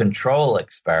institute control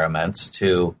experiments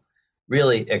to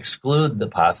really exclude the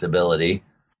possibility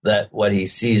that what he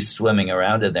sees swimming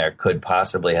around in there could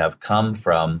possibly have come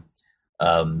from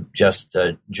just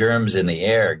germs in the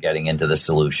air getting into the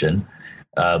solution.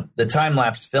 The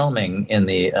time-lapse filming in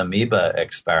the amoeba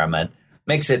experiment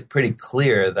makes it pretty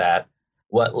clear that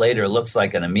what later looks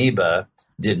like an amoeba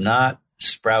did not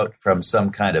sprout from some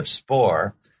kind of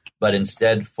spore, but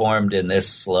instead formed in this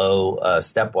slow,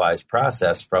 stepwise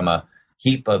process from a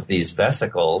heap of these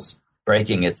vesicles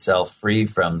breaking itself free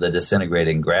from the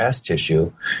disintegrating grass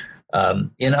tissue.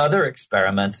 In other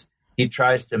experiments, he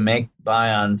tries to make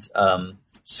bions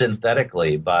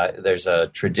synthetically. There's a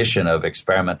tradition of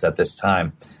experiments at this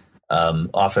time,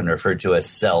 often referred to as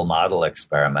cell model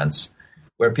experiments,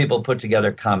 where people put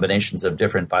together combinations of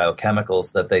different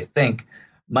biochemicals that they think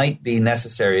might be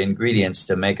necessary ingredients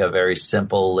to make a very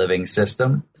simple living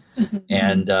system,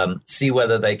 and see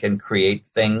whether they can create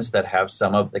things that have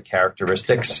some of the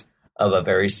characteristics of a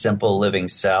very simple living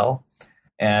cell.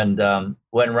 And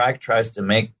when Reich tries to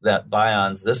make that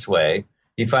bions this way,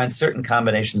 he finds certain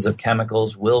combinations of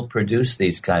chemicals will produce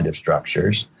these kind of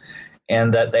structures,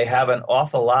 and that they have an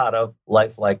awful lot of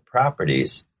lifelike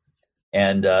properties.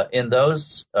 And in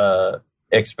those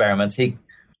experiments, he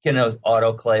can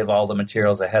autoclave all the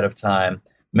materials ahead of time,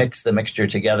 mix the mixture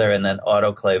together, and then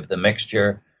autoclave the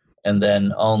mixture, and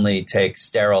then only take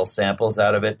sterile samples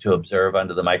out of it to observe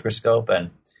under the microscope.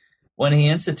 And when he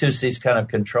institutes these kind of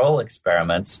control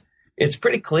experiments, it's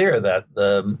pretty clear that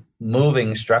the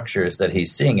moving structures that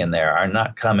he's seeing in there are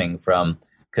not coming from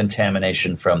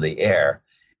contamination from the air.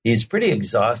 He's pretty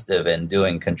exhaustive in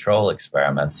doing control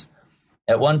experiments.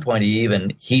 At one point, he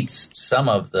even heats some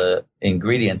of the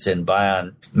ingredients in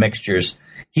bion mixtures,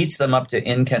 heats them up to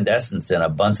incandescence in a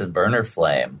Bunsen burner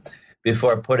flame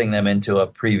before putting them into a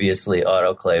previously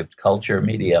autoclaved culture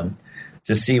medium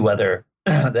to see whether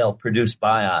they'll produce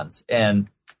bions. And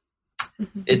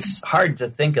it's hard to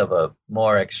think of a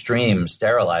more extreme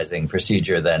sterilizing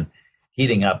procedure than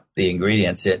heating up the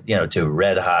ingredients, to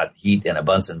red hot heat in a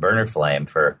Bunsen burner flame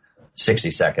for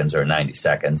 60 seconds or 90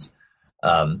 seconds.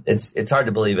 It's hard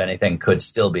to believe anything could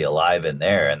still be alive in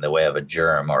there in the way of a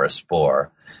germ or a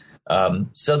spore.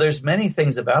 So there's many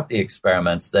things about the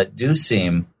experiments that do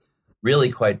seem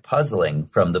really quite puzzling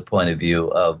from the point of view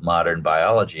of modern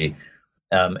biology.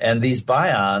 And these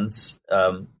bions,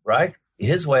 Reich,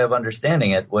 his way of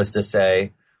understanding it was to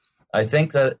say, I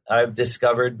think that I've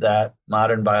discovered that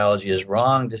modern biology is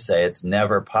wrong to say it's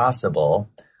never possible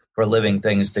for living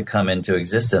things to come into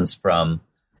existence from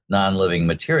non-living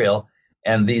material.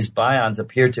 And these bions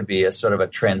appear to be a sort of a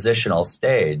transitional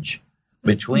stage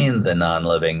between the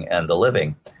non-living and the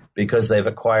living, because they've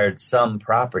acquired some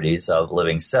properties of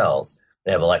living cells.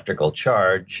 They have electrical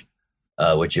charge,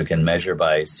 which you can measure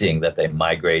by seeing that they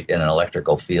migrate in an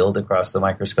electrical field across the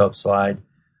microscope slide.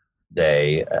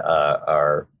 They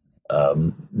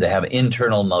they have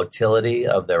internal motility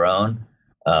of their own,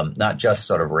 not just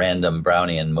sort of random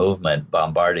Brownian movement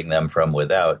bombarding them from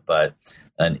without, but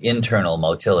an internal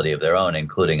motility of their own,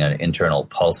 including an internal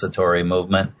pulsatory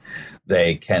movement.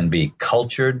 They can be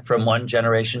cultured from one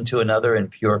generation to another in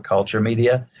pure culture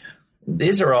media.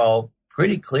 These are all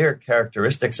pretty clear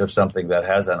characteristics of something that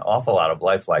has an awful lot of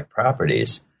lifelike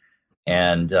properties.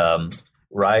 And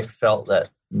Reich felt that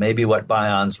maybe what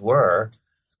bions were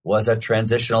was a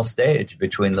transitional stage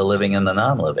between the living and the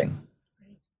non-living.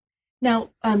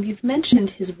 Now, you've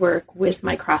mentioned his work with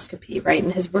microscopy, right?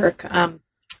 And his work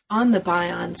on the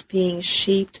bions being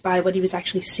shaped by what he was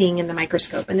actually seeing in the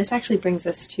microscope. And this actually brings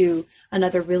us to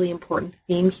another really important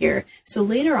theme here. So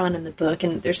later on in the book,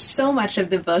 and there's so much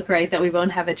of the book, right, that we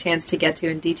won't have a chance to get to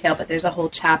in detail, but there's a whole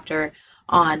chapter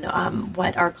on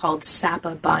what are called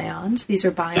SAPA bions. These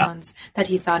are bions that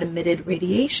he thought emitted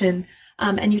radiation.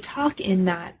 And you talk in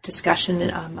that discussion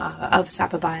of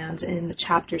SAPA bions in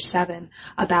chapter 7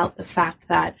 about the fact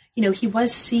that, he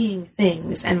was seeing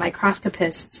things, and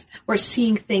microscopists were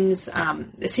seeing things,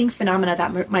 seeing phenomena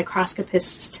that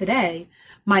microscopists today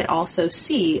might also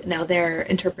see. Now, their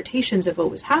interpretations of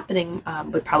what was happening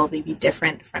would probably be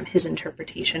different from his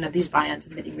interpretation of these bions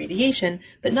emitting radiation,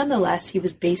 but nonetheless, he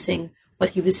was basing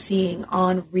what he was seeing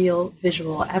on real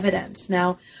visual evidence.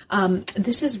 Now,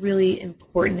 this is really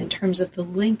important in terms of the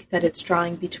link that it's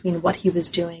drawing between what he was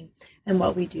doing and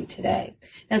what we do today.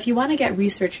 Now, if you want to get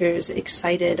researchers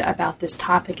excited about this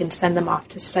topic and send them off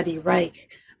to study Reich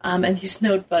and these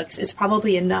notebooks, it's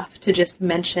probably enough to just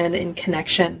mention in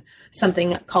connection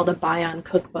something called a bion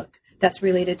cookbook that's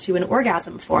related to an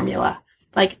orgasm formula.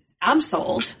 Like, I'm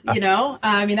sold,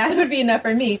 that would be enough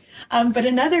for me. But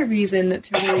another reason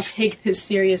to really take this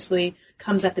seriously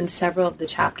comes up in several of the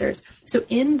chapters. So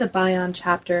in the bion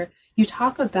chapter, you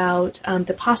talk about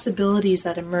the possibilities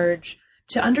that emerge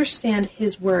to understand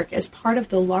his work as part of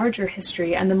the larger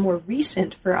history and the more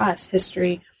recent, for us,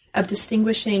 history of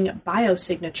distinguishing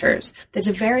biosignatures. That's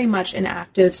very much an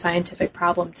active scientific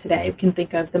problem today. We can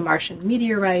think of the Martian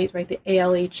meteorite, right, the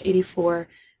ALH-84,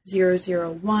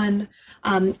 001,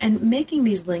 and making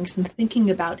these links and thinking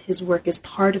about his work as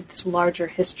part of this larger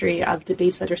history of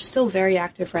debates that are still very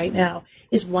active right now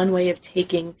is one way of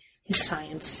taking his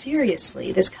science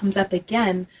seriously. This comes up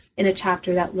again in a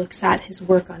chapter that looks at his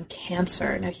work on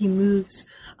cancer. Now, he moves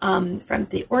from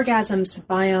the orgasms to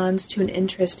bions to an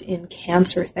interest in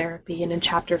cancer therapy. And in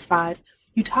chapter 5,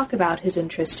 you talk about his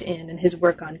interest in and his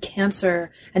work on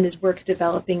cancer and his work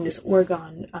developing this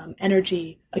orgone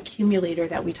energy accumulator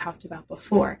that we talked about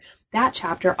before. That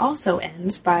chapter also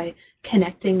ends by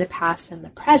connecting the past and the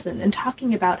present and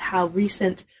talking about how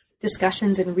recent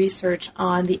discussions and research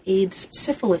on the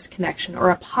AIDS-syphilis connection, or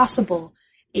a possible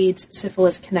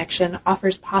AIDS-syphilis connection,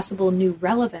 offers possible new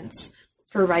relevance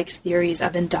for Reich's theories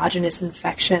of endogenous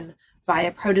infection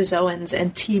via protozoans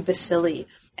and T. bacilli.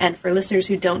 And for listeners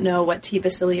who don't know what T.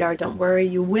 bacilli are, don't worry,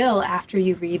 you will after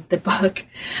you read the book.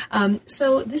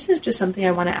 So this is just something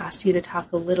I want to ask you to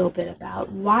talk a little bit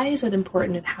about. Why is it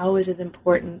important, and how is it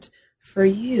important for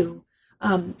you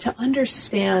to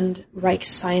understand Reich's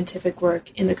scientific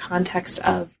work in the context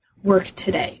of work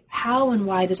today? How and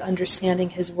why does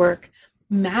understanding his work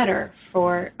matter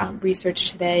for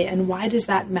research today, and why does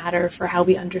that matter for how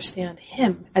we understand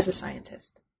him as a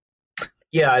scientist?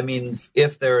 Yeah, I mean,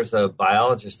 if there's a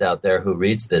biologist out there who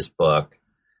reads this book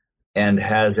and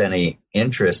has any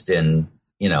interest in,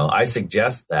 I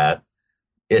suggest that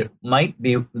it might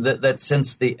be that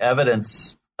since the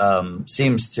evidence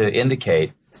seems to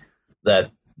indicate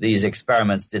that these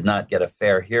experiments did not get a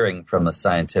fair hearing from the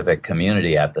scientific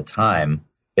community at the time,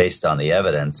 based on the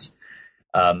evidence,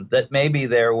 that maybe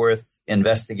they're worth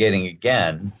investigating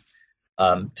again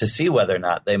to see whether or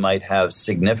not they might have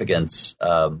significance,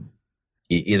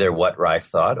 either what Reich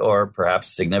thought or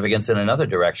perhaps significance in another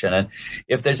direction. And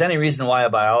if there's any reason why a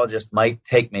biologist might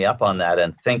take me up on that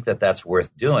and think that that's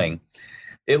worth doing,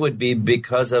 it would be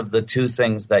because of the two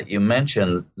things that you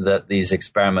mentioned that these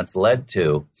experiments led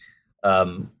to.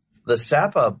 The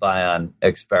SAPA bion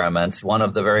experiments, one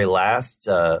of the very last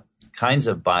kinds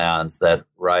of bions that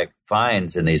Reich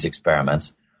finds in these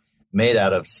experiments, made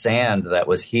out of sand that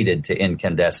was heated to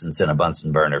incandescence in a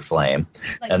Bunsen burner flame.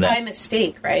 And by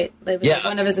mistake, right? It was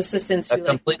one of his assistants who a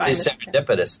completely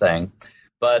serendipitous thing.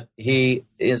 But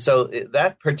so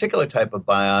that particular type of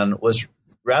bion was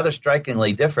rather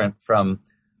strikingly different from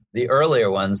the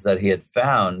earlier ones that he had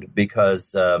found,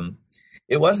 because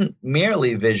it wasn't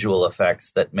merely visual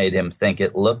effects that made him think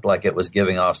it looked like it was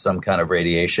giving off some kind of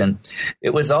radiation.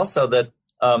 It was also that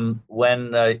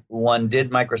when one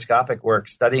did microscopic work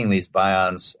studying these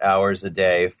bions hours a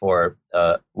day for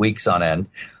weeks on end,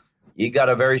 he got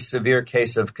a very severe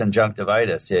case of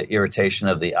conjunctivitis, irritation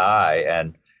of the eye,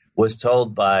 and was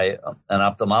told by an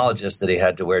ophthalmologist that he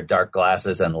had to wear dark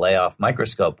glasses and lay off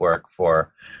microscope work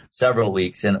for several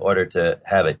weeks in order to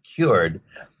have it cured.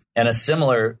 And a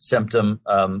similar symptom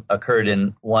occurred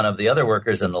in one of the other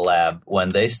workers in the lab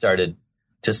when they started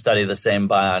to study the same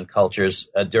bion cultures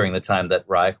during the time that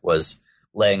Reich was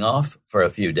laying off for a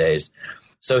few days.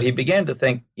 So he began to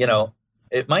think,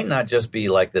 it might not just be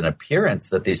like an appearance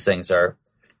that these things are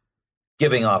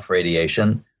giving off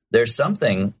radiation. There's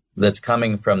something that's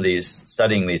coming from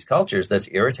studying these cultures that's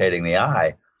irritating the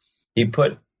eye. He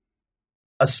put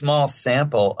a small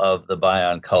sample of the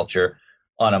bion culture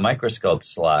on a microscope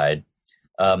slide,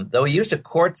 though he used a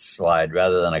quartz slide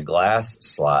rather than a glass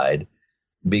slide,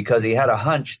 because he had a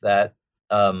hunch that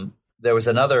there was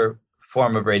another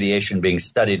form of radiation being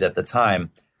studied at the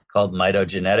time called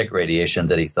mitogenetic radiation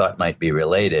that he thought might be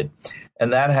related.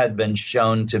 And that had been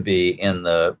shown to be in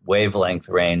the wavelength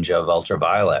range of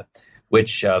ultraviolet,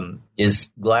 which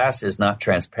glass is not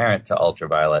transparent to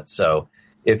ultraviolet. So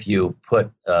if you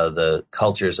put the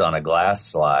cultures on a glass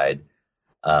slide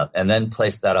and then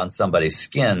place that on somebody's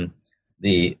skin,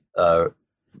 the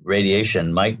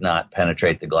radiation might not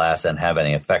penetrate the glass and have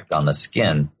any effect on the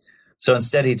skin. So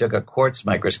instead, he took a quartz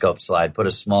microscope slide, put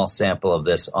a small sample of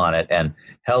this on it, and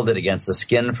held it against the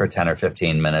skin for 10 or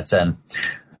 15 minutes. And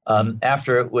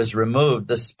after it was removed,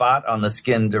 the spot on the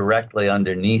skin directly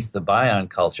underneath the bion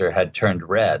culture had turned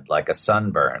red, like a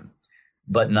sunburn,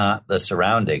 but not the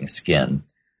surrounding skin.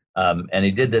 And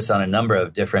he did this on a number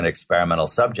of different experimental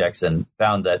subjects and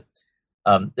found that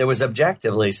there was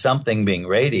objectively something being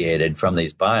radiated from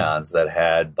these bions that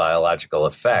had biological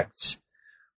effects.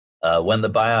 When the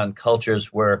bion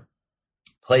cultures were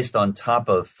placed on top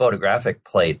of photographic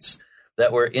plates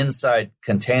that were inside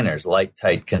containers,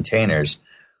 light-tight containers,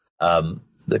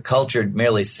 the culture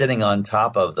merely sitting on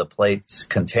top of the plate's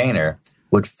container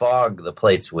would fog the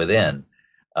plates within,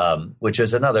 which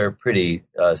is another pretty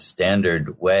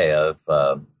standard way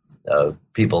of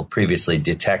people previously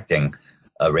detecting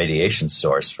a radiation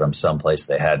source from someplace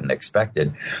they hadn't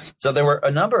expected. So there were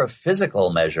a number of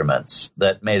physical measurements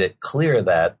that made it clear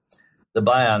that the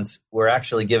bions were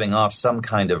actually giving off some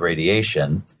kind of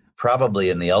radiation, probably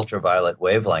in the ultraviolet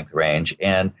wavelength range,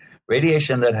 and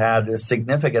radiation that had a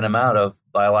significant amount of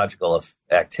biological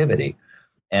activity.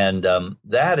 And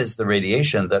that is the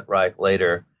radiation that Reich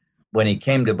later, when he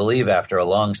came to believe after a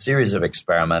long series of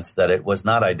experiments that it was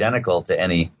not identical to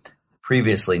any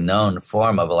previously known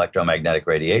form of electromagnetic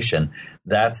radiation,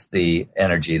 that's the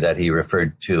energy that he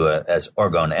referred to as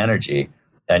orgone energy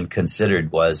and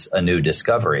considered was a new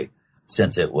discovery,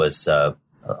 since it was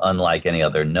unlike any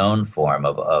other known form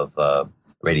of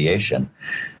radiation.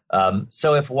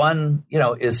 So if one,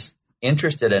 is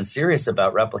interested and serious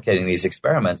about replicating these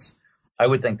experiments, I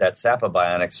would think that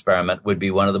SAPA-Bion experiment would be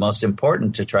one of the most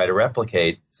important to try to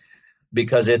replicate,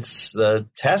 because it's the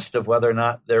test of whether or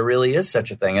not there really is such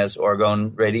a thing as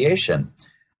orgone radiation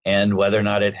and whether or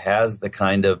not it has the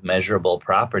kind of measurable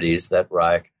properties that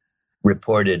Reich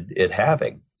reported it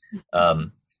having.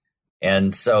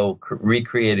 And so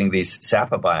recreating these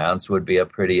SAPA-Bions would be a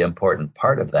pretty important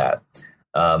part of that.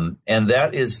 And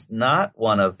that is not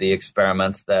one of the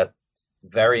experiments that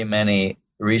very many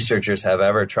researchers have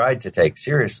ever tried to take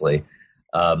seriously.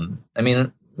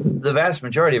 The vast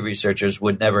majority of researchers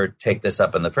would never take this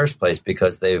up in the first place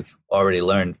because they've already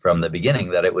learned from the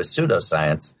beginning that it was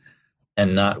pseudoscience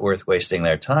and not worth wasting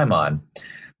their time on.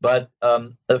 But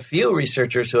a few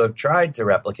researchers who have tried to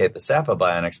replicate the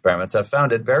SAPA-Bion experiments have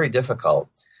found it very difficult.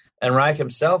 And Reich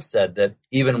himself said that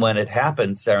even when it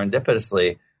happened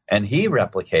serendipitously and he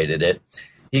replicated it,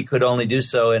 he could only do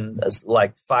so in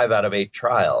like 5 out of 8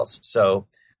 trials. So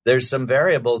there's some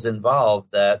variables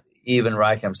involved that even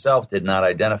Reich himself did not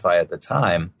identify at the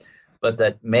time, but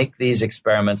that make these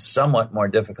experiments somewhat more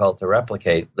difficult to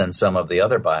replicate than some of the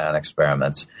other Bion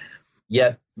experiments.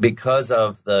 Yet, because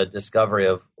of the discovery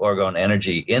of orgone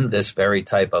energy in this very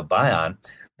type of Bion,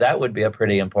 that would be a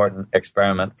pretty important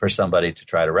experiment for somebody to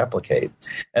try to replicate.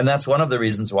 And that's one of the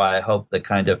reasons why I hope the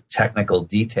kind of technical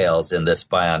details in this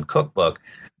Bion cookbook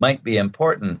might be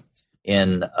important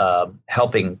in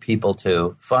helping people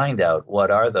to find out what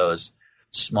are those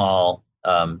small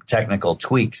technical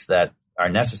tweaks that are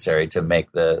necessary to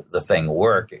make the thing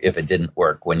work if it didn't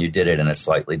work when you did it in a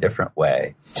slightly different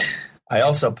way. I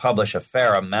also publish a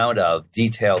fair amount of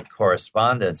detailed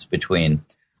correspondence between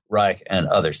Reich and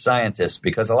other scientists,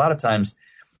 because a lot of times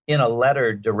in a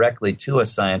letter directly to a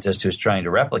scientist who's trying to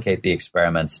replicate the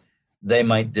experiments, they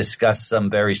might discuss some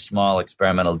very small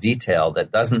experimental detail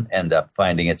that doesn't end up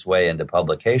finding its way into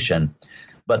publication,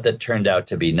 but that turned out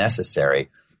to be necessary.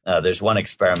 There's one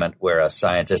experiment where a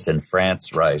scientist in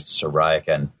France writes to Reich,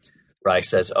 and Reich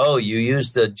says, "Oh, you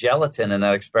used the gelatin in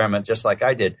that experiment just like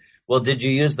I did. Well, did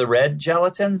you use the red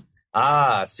gelatin?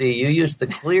 Ah, see, you used the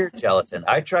clear gelatin.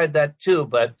 I tried that too,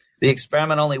 but the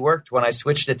experiment only worked when I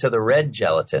switched it to the red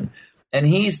gelatin." And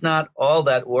he's not all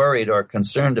that worried or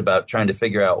concerned about trying to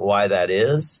figure out why that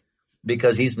is,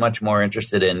 because he's much more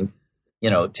interested in,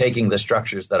 taking the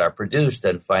structures that are produced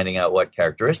and finding out what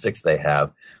characteristics they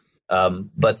have.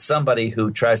 But somebody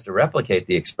who tries to replicate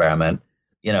the experiment,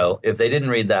 if they didn't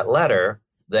read that letter,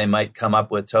 they might come up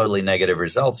with totally negative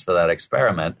results for that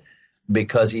experiment,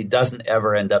 because he doesn't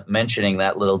ever end up mentioning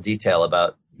that little detail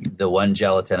about the one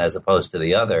gelatin as opposed to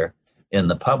the other in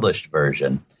the published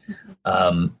version.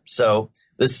 So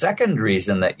the second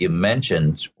reason that you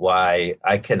mentioned why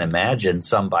I can imagine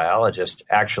some biologists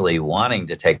actually wanting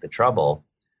to take the trouble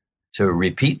to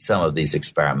repeat some of these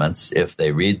experiments if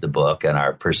they read the book and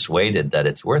are persuaded that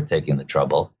it's worth taking the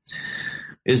trouble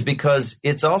is because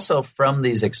it's also from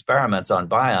these experiments on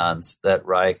bions that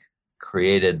Reich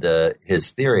created his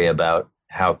theory about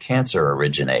how cancer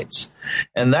originates.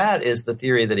 And that is the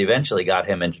theory that eventually got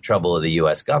him into trouble with the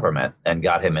U.S. government and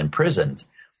got him imprisoned.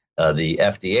 The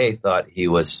FDA thought he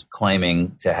was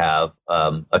claiming to have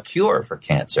a cure for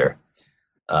cancer.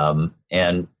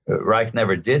 And Reich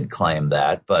never did claim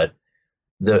that, but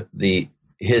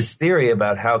his theory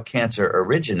about how cancer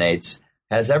originates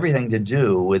has everything to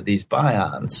do with these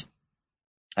bions.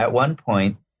 At one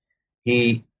point,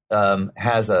 he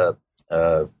has a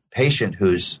patient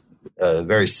who's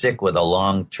very sick with a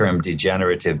long-term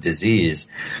degenerative disease,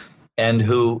 and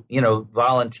who,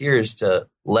 volunteers to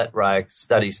let Reich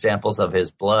study samples of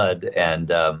his blood and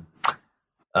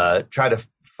try to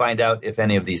find out if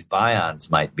any of these bions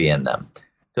might be in them.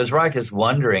 Because Reich is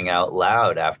wondering out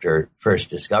loud after first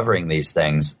discovering these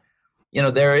things,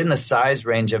 they're in the size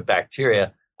range of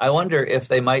bacteria. I wonder if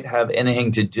they might have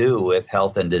anything to do with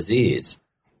health and disease.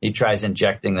 He tries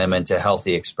injecting them into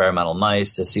healthy experimental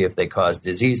mice to see if they cause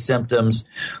disease symptoms.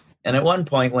 And at one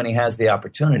point, when he has the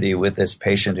opportunity with this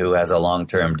patient who has a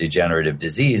long-term degenerative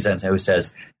disease and who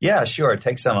says, yeah, sure,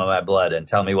 take some of my blood and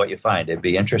tell me what you find. It'd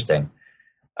be interesting.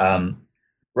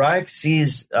 Reich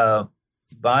sees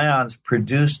bions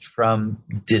produced from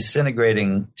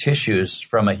disintegrating tissues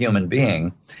from a human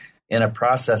being in a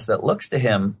process that looks to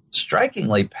him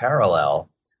strikingly parallel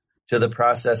to the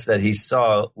process that he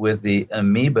saw with the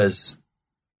amoebas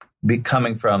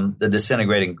coming from the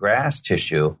disintegrating grass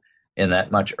tissue in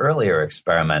that much earlier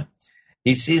experiment.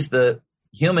 He sees the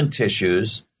human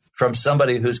tissues from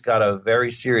somebody who's got a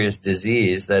very serious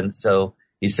disease. And so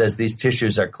he says these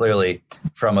tissues are clearly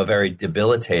from a very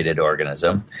debilitated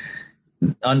organism.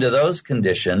 Under those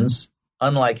conditions,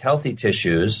 unlike healthy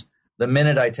tissues, the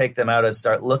minute I take them out and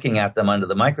start looking at them under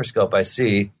the microscope, I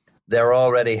see they're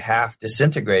already half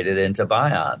disintegrated into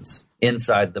bions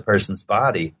inside the person's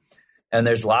body. And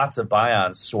there's lots of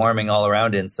bions swarming all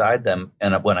around inside them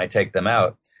and when I take them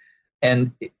out.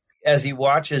 And as he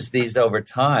watches these over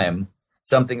time,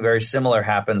 something very similar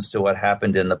happens to what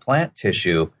happened in the plant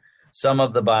tissue. Some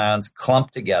of the bions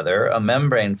clump together, a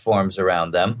membrane forms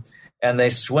around them, and they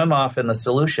swim off in the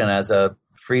solution as a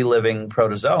free-living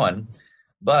protozoan.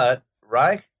 But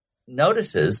Reich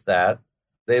notices that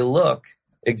they look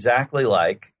exactly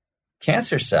like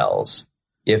cancer cells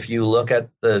if you look at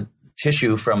the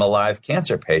tissue from a live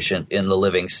cancer patient in the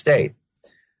living state.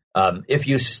 If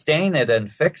you stain it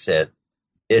and fix it,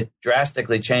 it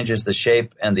drastically changes the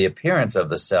shape and the appearance of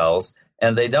the cells,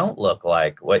 and they don't look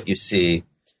like what you see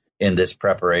in this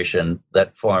preparation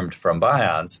that formed from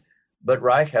bions. But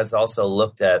Reich has also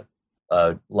looked at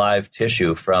live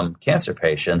tissue from cancer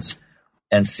patients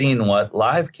and seen what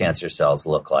live cancer cells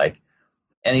look like.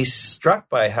 And he's struck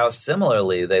by how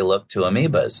similarly they look to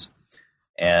amoebas,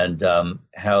 and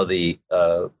how the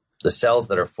cells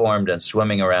that are formed and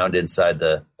swimming around inside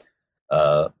the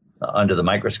under the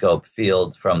microscope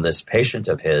field from this patient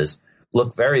of his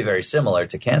look very, very similar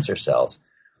to cancer cells.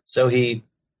 So he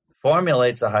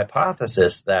formulates a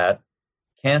hypothesis that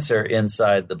cancer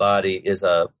inside the body is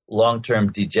a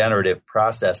long-term degenerative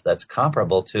process that's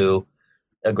comparable to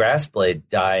a grass blade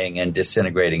dying and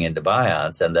disintegrating into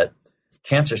bions, and that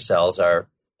cancer cells are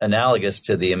analogous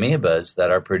to the amoebas that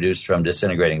are produced from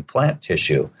disintegrating plant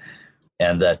tissue,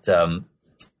 and that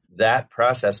that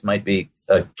process might be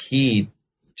a key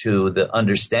to the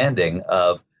understanding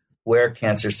of where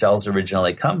cancer cells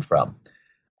originally come from.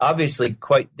 Obviously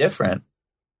quite different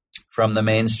from the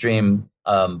mainstream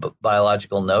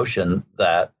biological notion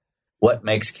that what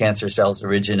makes cancer cells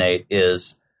originate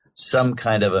is some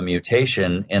kind of a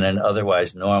mutation in an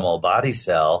otherwise normal body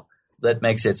cell that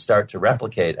makes it start to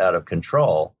replicate out of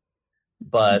control.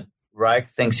 But Reich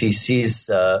thinks he sees,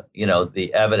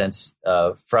 the evidence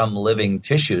from living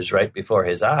tissues right before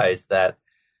his eyes that,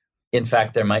 in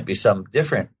fact, there might be some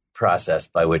different process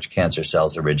by which cancer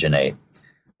cells originate.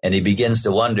 And he begins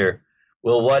to wonder,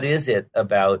 well, what is it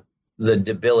about the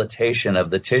debilitation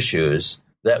of the tissues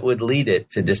that would lead it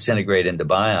to disintegrate into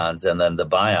bions and then the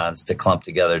bions to clump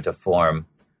together to form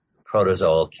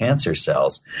protozoal cancer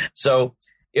cells? So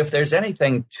if there's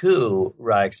anything to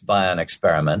Reich's bion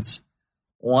experiments,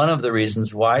 one of the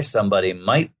reasons why somebody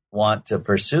might want to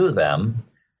pursue them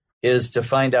is to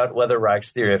find out whether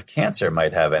Reich's theory of cancer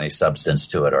might have any substance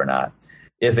to it or not.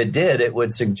 If it did, it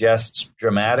would suggest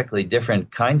dramatically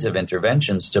different kinds of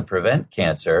interventions to prevent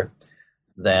cancer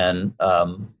than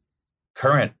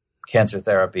current cancer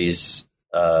therapies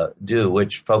do,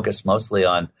 which focus mostly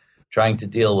on trying to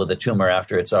deal with a tumor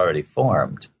after it's already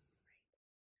formed.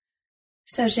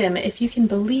 So, Jim, if you can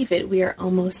believe it, we are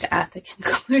almost at the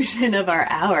conclusion of our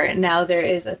hour. Now, there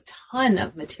is a ton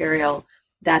of material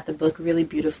that the book really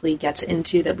beautifully gets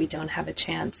into that we don't have a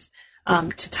chance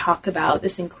to talk about.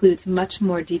 This includes much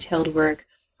more detailed work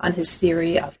on his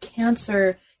theory of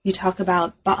cancer. You talk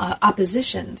about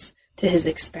oppositions to his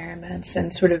experiments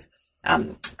and sort of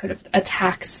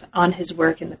attacks on his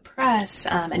work in the press,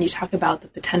 and you talk about the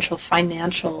potential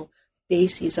financial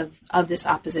bases of this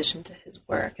opposition to his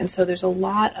work. And so there's a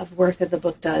lot of work that the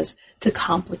book does to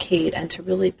complicate and to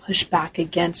really push back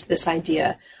against this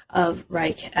idea of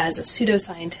Reich as a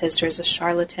pseudoscientist or as a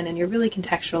charlatan, and you're really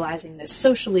contextualizing this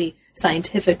socially,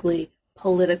 scientifically,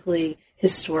 politically,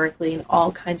 historically, in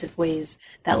all kinds of ways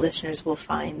that listeners will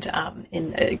find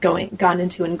gone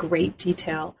into in great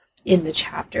detail in the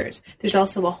chapters. There's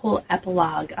also a whole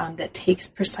epilogue that takes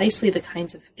precisely the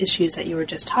kinds of issues that you were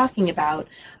just talking about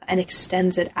and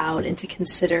extends it out into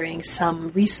considering some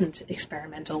recent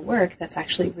experimental work that's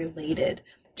actually related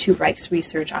to Reich's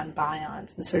research on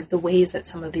bions and sort of the ways that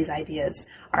some of these ideas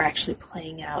are actually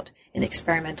playing out in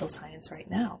experimental science right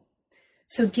now.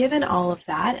 So given all of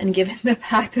that, and given the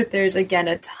fact that there's, again,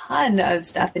 a ton of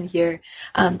stuff in here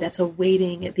that's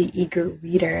awaiting the eager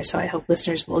reader, so I hope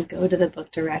listeners will go to the book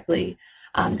directly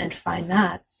and find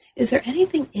that. Is there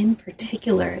anything in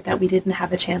particular that we didn't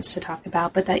have a chance to talk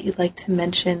about, but that you'd like to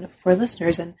mention for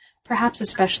listeners, and perhaps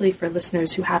especially for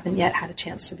listeners who haven't yet had a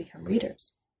chance to become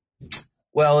readers?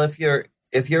 Well, if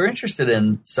you're interested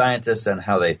in scientists and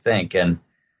how they think, and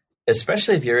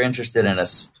especially if you're interested in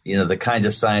the kinds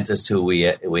of scientists who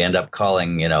we end up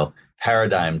calling,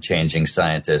 paradigm-changing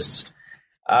scientists,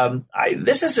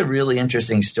 this is a really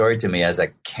interesting story to me as a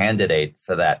candidate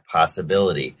for that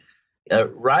possibility.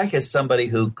 Reich is somebody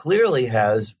who clearly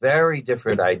has very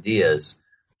different ideas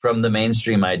from the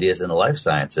mainstream ideas in the life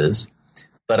sciences,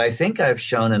 but I think I've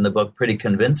shown in the book pretty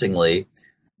convincingly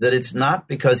that it's not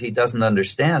because he doesn't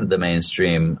understand the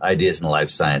mainstream ideas in the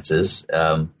life sciences,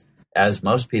 as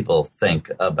most people think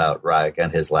about Reich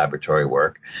and his laboratory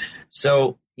work.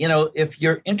 So, if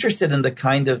you're interested in the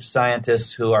kind of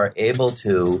scientists who are able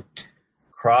to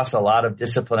cross a lot of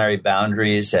disciplinary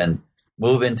boundaries and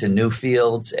move into new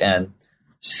fields and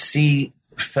see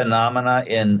phenomena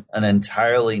in an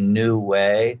entirely new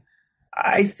way,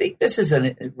 I think this is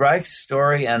Reich's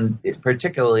story, and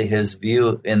particularly his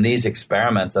view in these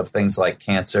experiments of things like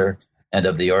cancer and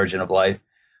of the origin of life,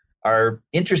 are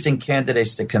interesting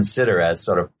candidates to consider as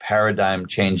sort of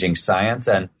paradigm-changing science.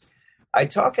 And I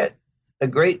talk at a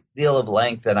great deal of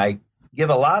length, and I give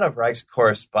a lot of Reich's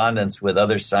correspondence with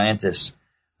other scientists,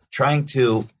 trying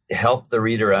to help the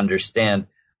reader understand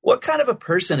what kind of a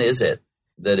person is it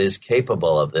that is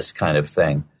capable of this kind of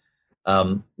thing.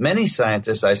 Many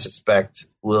scientists, I suspect,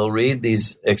 will read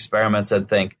these experiments and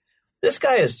think, this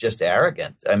guy is just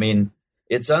arrogant. I mean,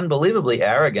 it's unbelievably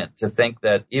arrogant to think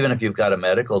that even if you've got a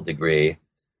medical degree,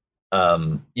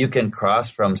 you can cross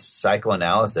from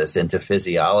psychoanalysis into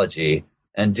physiology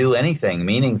and do anything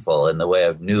meaningful in the way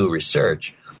of new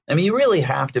research. I mean, you really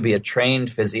have to be a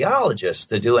trained physiologist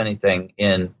to do anything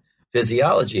in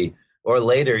physiology. Or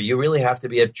later, you really have to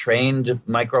be a trained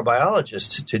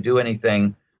microbiologist to do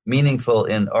anything meaningful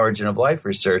in origin of life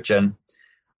research. And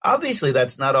obviously,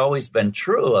 that's not always been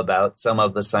true about some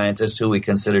of the scientists who we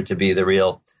consider to be the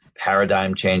real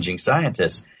paradigm-changing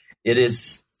scientists. It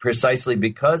is precisely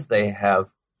because they have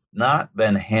not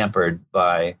been hampered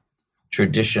by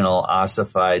traditional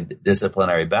ossified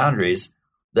disciplinary boundaries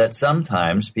that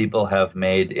sometimes people have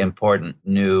made important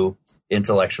new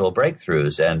intellectual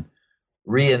breakthroughs and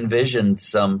re-envisioned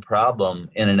some problem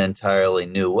in an entirely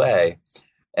new way.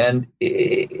 And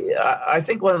I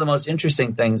think one of the most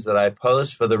interesting things that I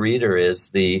pose for the reader is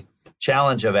the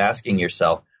challenge of asking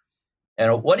yourself,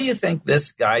 and what do you think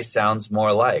this guy sounds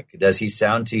more like? Does he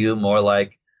sound to you more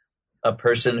like a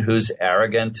person who's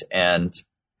arrogant and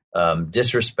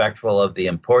disrespectful of the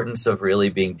importance of really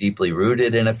being deeply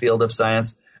rooted in a field of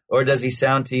science? Or does he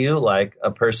sound to you like a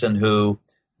person who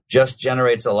just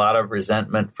generates a lot of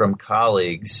resentment from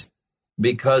colleagues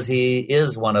because he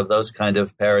is one of those kind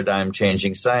of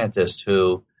paradigm-changing scientists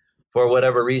who, for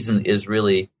whatever reason, is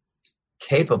really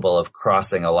capable of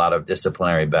crossing a lot of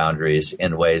disciplinary boundaries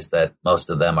in ways that most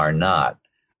of them are not,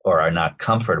 or are not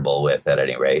comfortable with, at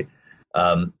any rate.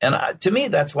 To me,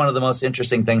 that's one of the most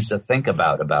interesting things to think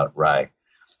about Reich.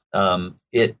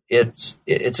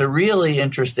 It's a really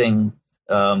interesting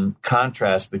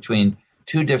contrast between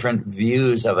two different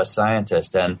views of a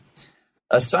scientist, and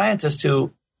a scientist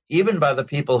who, even by the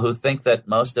people who think that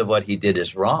most of what he did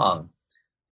is wrong,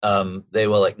 they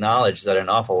will acknowledge that an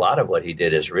awful lot of what he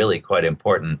did is really quite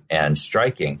important and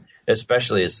striking,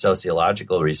 especially his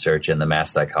sociological research in the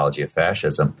mass psychology of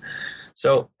fascism.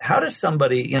 So how does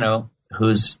somebody,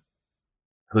 who's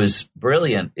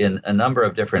brilliant in a number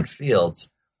of different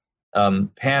fields,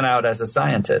 pan out as a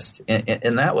scientist?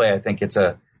 In that way, I think it's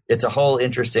a whole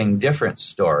interesting, different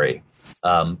story,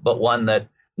 but one that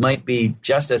might be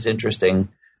just as interesting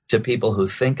to people who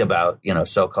think about,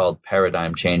 so-called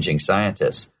paradigm-changing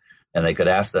scientists. And they could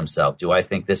ask themselves, do I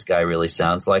think this guy really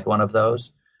sounds like one of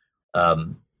those?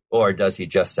 Or does he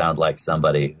just sound like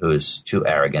somebody who's too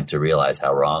arrogant to realize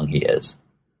how wrong he is?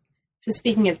 So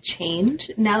speaking of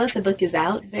change, now that the book is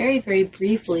out, very, very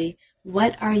briefly,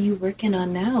 what are you working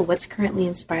on now? What's currently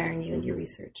inspiring you in your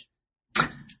research?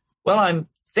 Well, I'm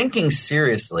thinking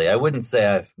seriously. I wouldn't say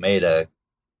I've made a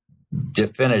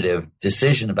definitive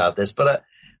decision about this, but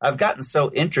I've gotten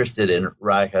so interested in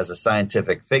Reich as a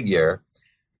scientific figure,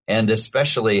 and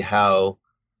especially how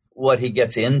what he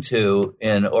gets into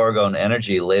in Orgone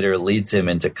Energy later leads him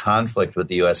into conflict with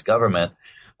the U.S. government.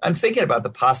 I'm thinking about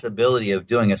the possibility of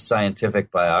doing a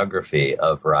scientific biography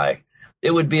of Reich.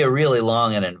 it would be a really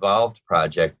long and involved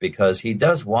project because he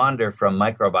does wander from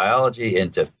microbiology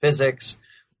into physics,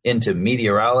 into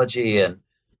meteorology, and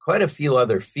quite a few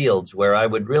other fields where I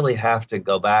would really have to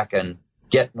go back and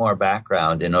get more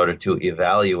background in order to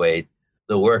evaluate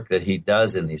the work that he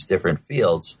does in these different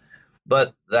fields.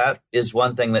 But that is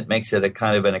one thing that makes it a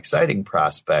kind of an exciting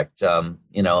prospect,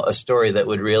 a story that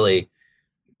would really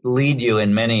lead you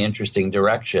in many interesting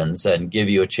directions and give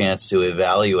you a chance to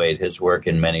evaluate his work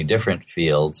in many different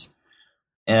fields.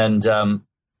 And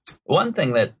one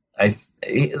thing that a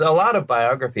lot of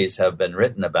biographies have been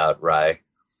written about Reich,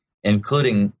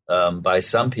 including by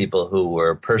some people who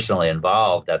were personally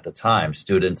involved at the time,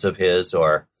 students of his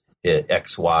or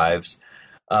ex-wives.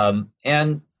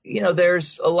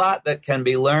 There's a lot that can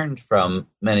be learned from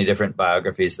many different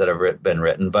biographies that have been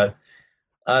written, but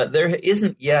there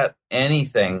isn't yet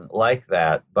anything like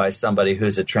that by somebody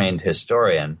who's a trained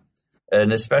historian,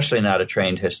 and especially not a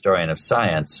trained historian of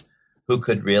science, who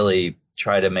could really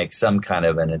try to make some kind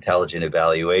of an intelligent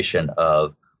evaluation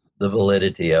of the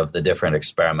validity of the different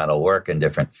experimental work in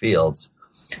different fields.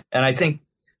 And I think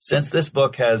since this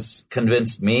book has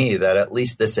convinced me that at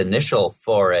least this initial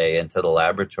foray into the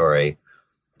laboratory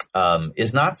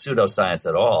is not pseudoscience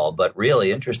at all, but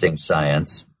really interesting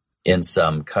science in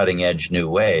some cutting-edge new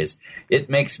ways, it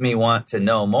makes me want to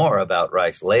know more about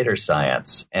Reich's later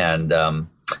science and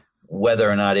whether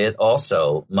or not it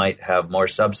also might have more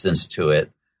substance to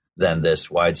it than this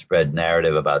widespread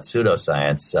narrative about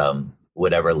pseudoscience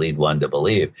would ever lead one to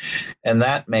believe. And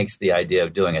that makes the idea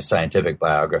of doing a scientific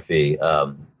biography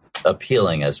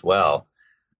appealing as well.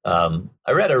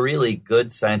 I read a really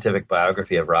good scientific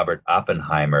biography of Robert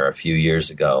Oppenheimer a few years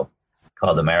ago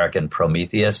called American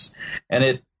Prometheus.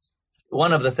 And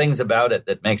one of the things about it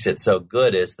that makes it so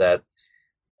good is that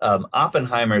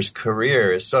Oppenheimer's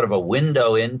career is sort of a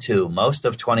window into most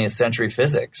of 20th century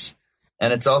physics.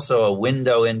 And it's also a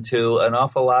window into an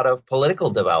awful lot of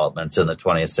political developments in the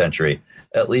 20th century,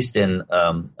 at least in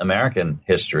American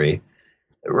history.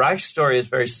 Reich's story is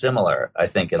very similar, I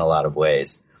think, in a lot of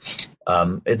ways.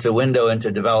 It's a window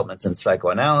into developments in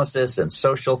psychoanalysis and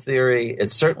social theory.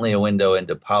 It's certainly a window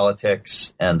into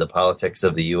politics and the politics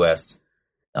of the U.S.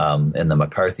 In the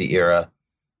McCarthy era.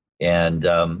 And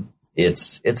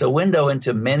it's a window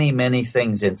into many, many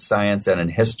things in science and in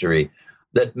history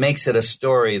that makes it a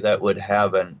story that would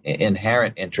have an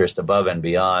inherent interest above and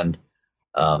beyond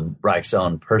Reich's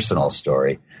own personal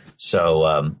story.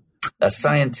 So a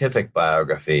scientific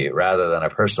biography rather than a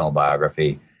personal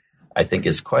biography, I think,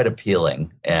 is quite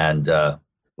appealing and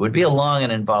would be a long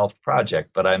and involved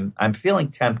project, but I'm feeling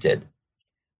tempted.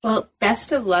 Well,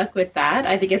 best of luck with that.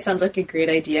 I think it sounds like a great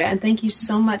idea. And thank you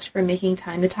so much for making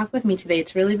time to talk with me today.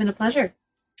 It's really been a pleasure.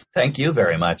 Thank you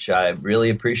very much. I really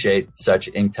appreciate such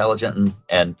intelligent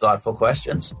and thoughtful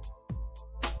questions.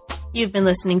 You've been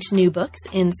listening to New Books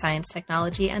in Science,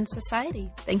 Technology, and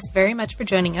Society. Thanks very much for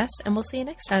joining us, and we'll see you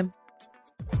next time.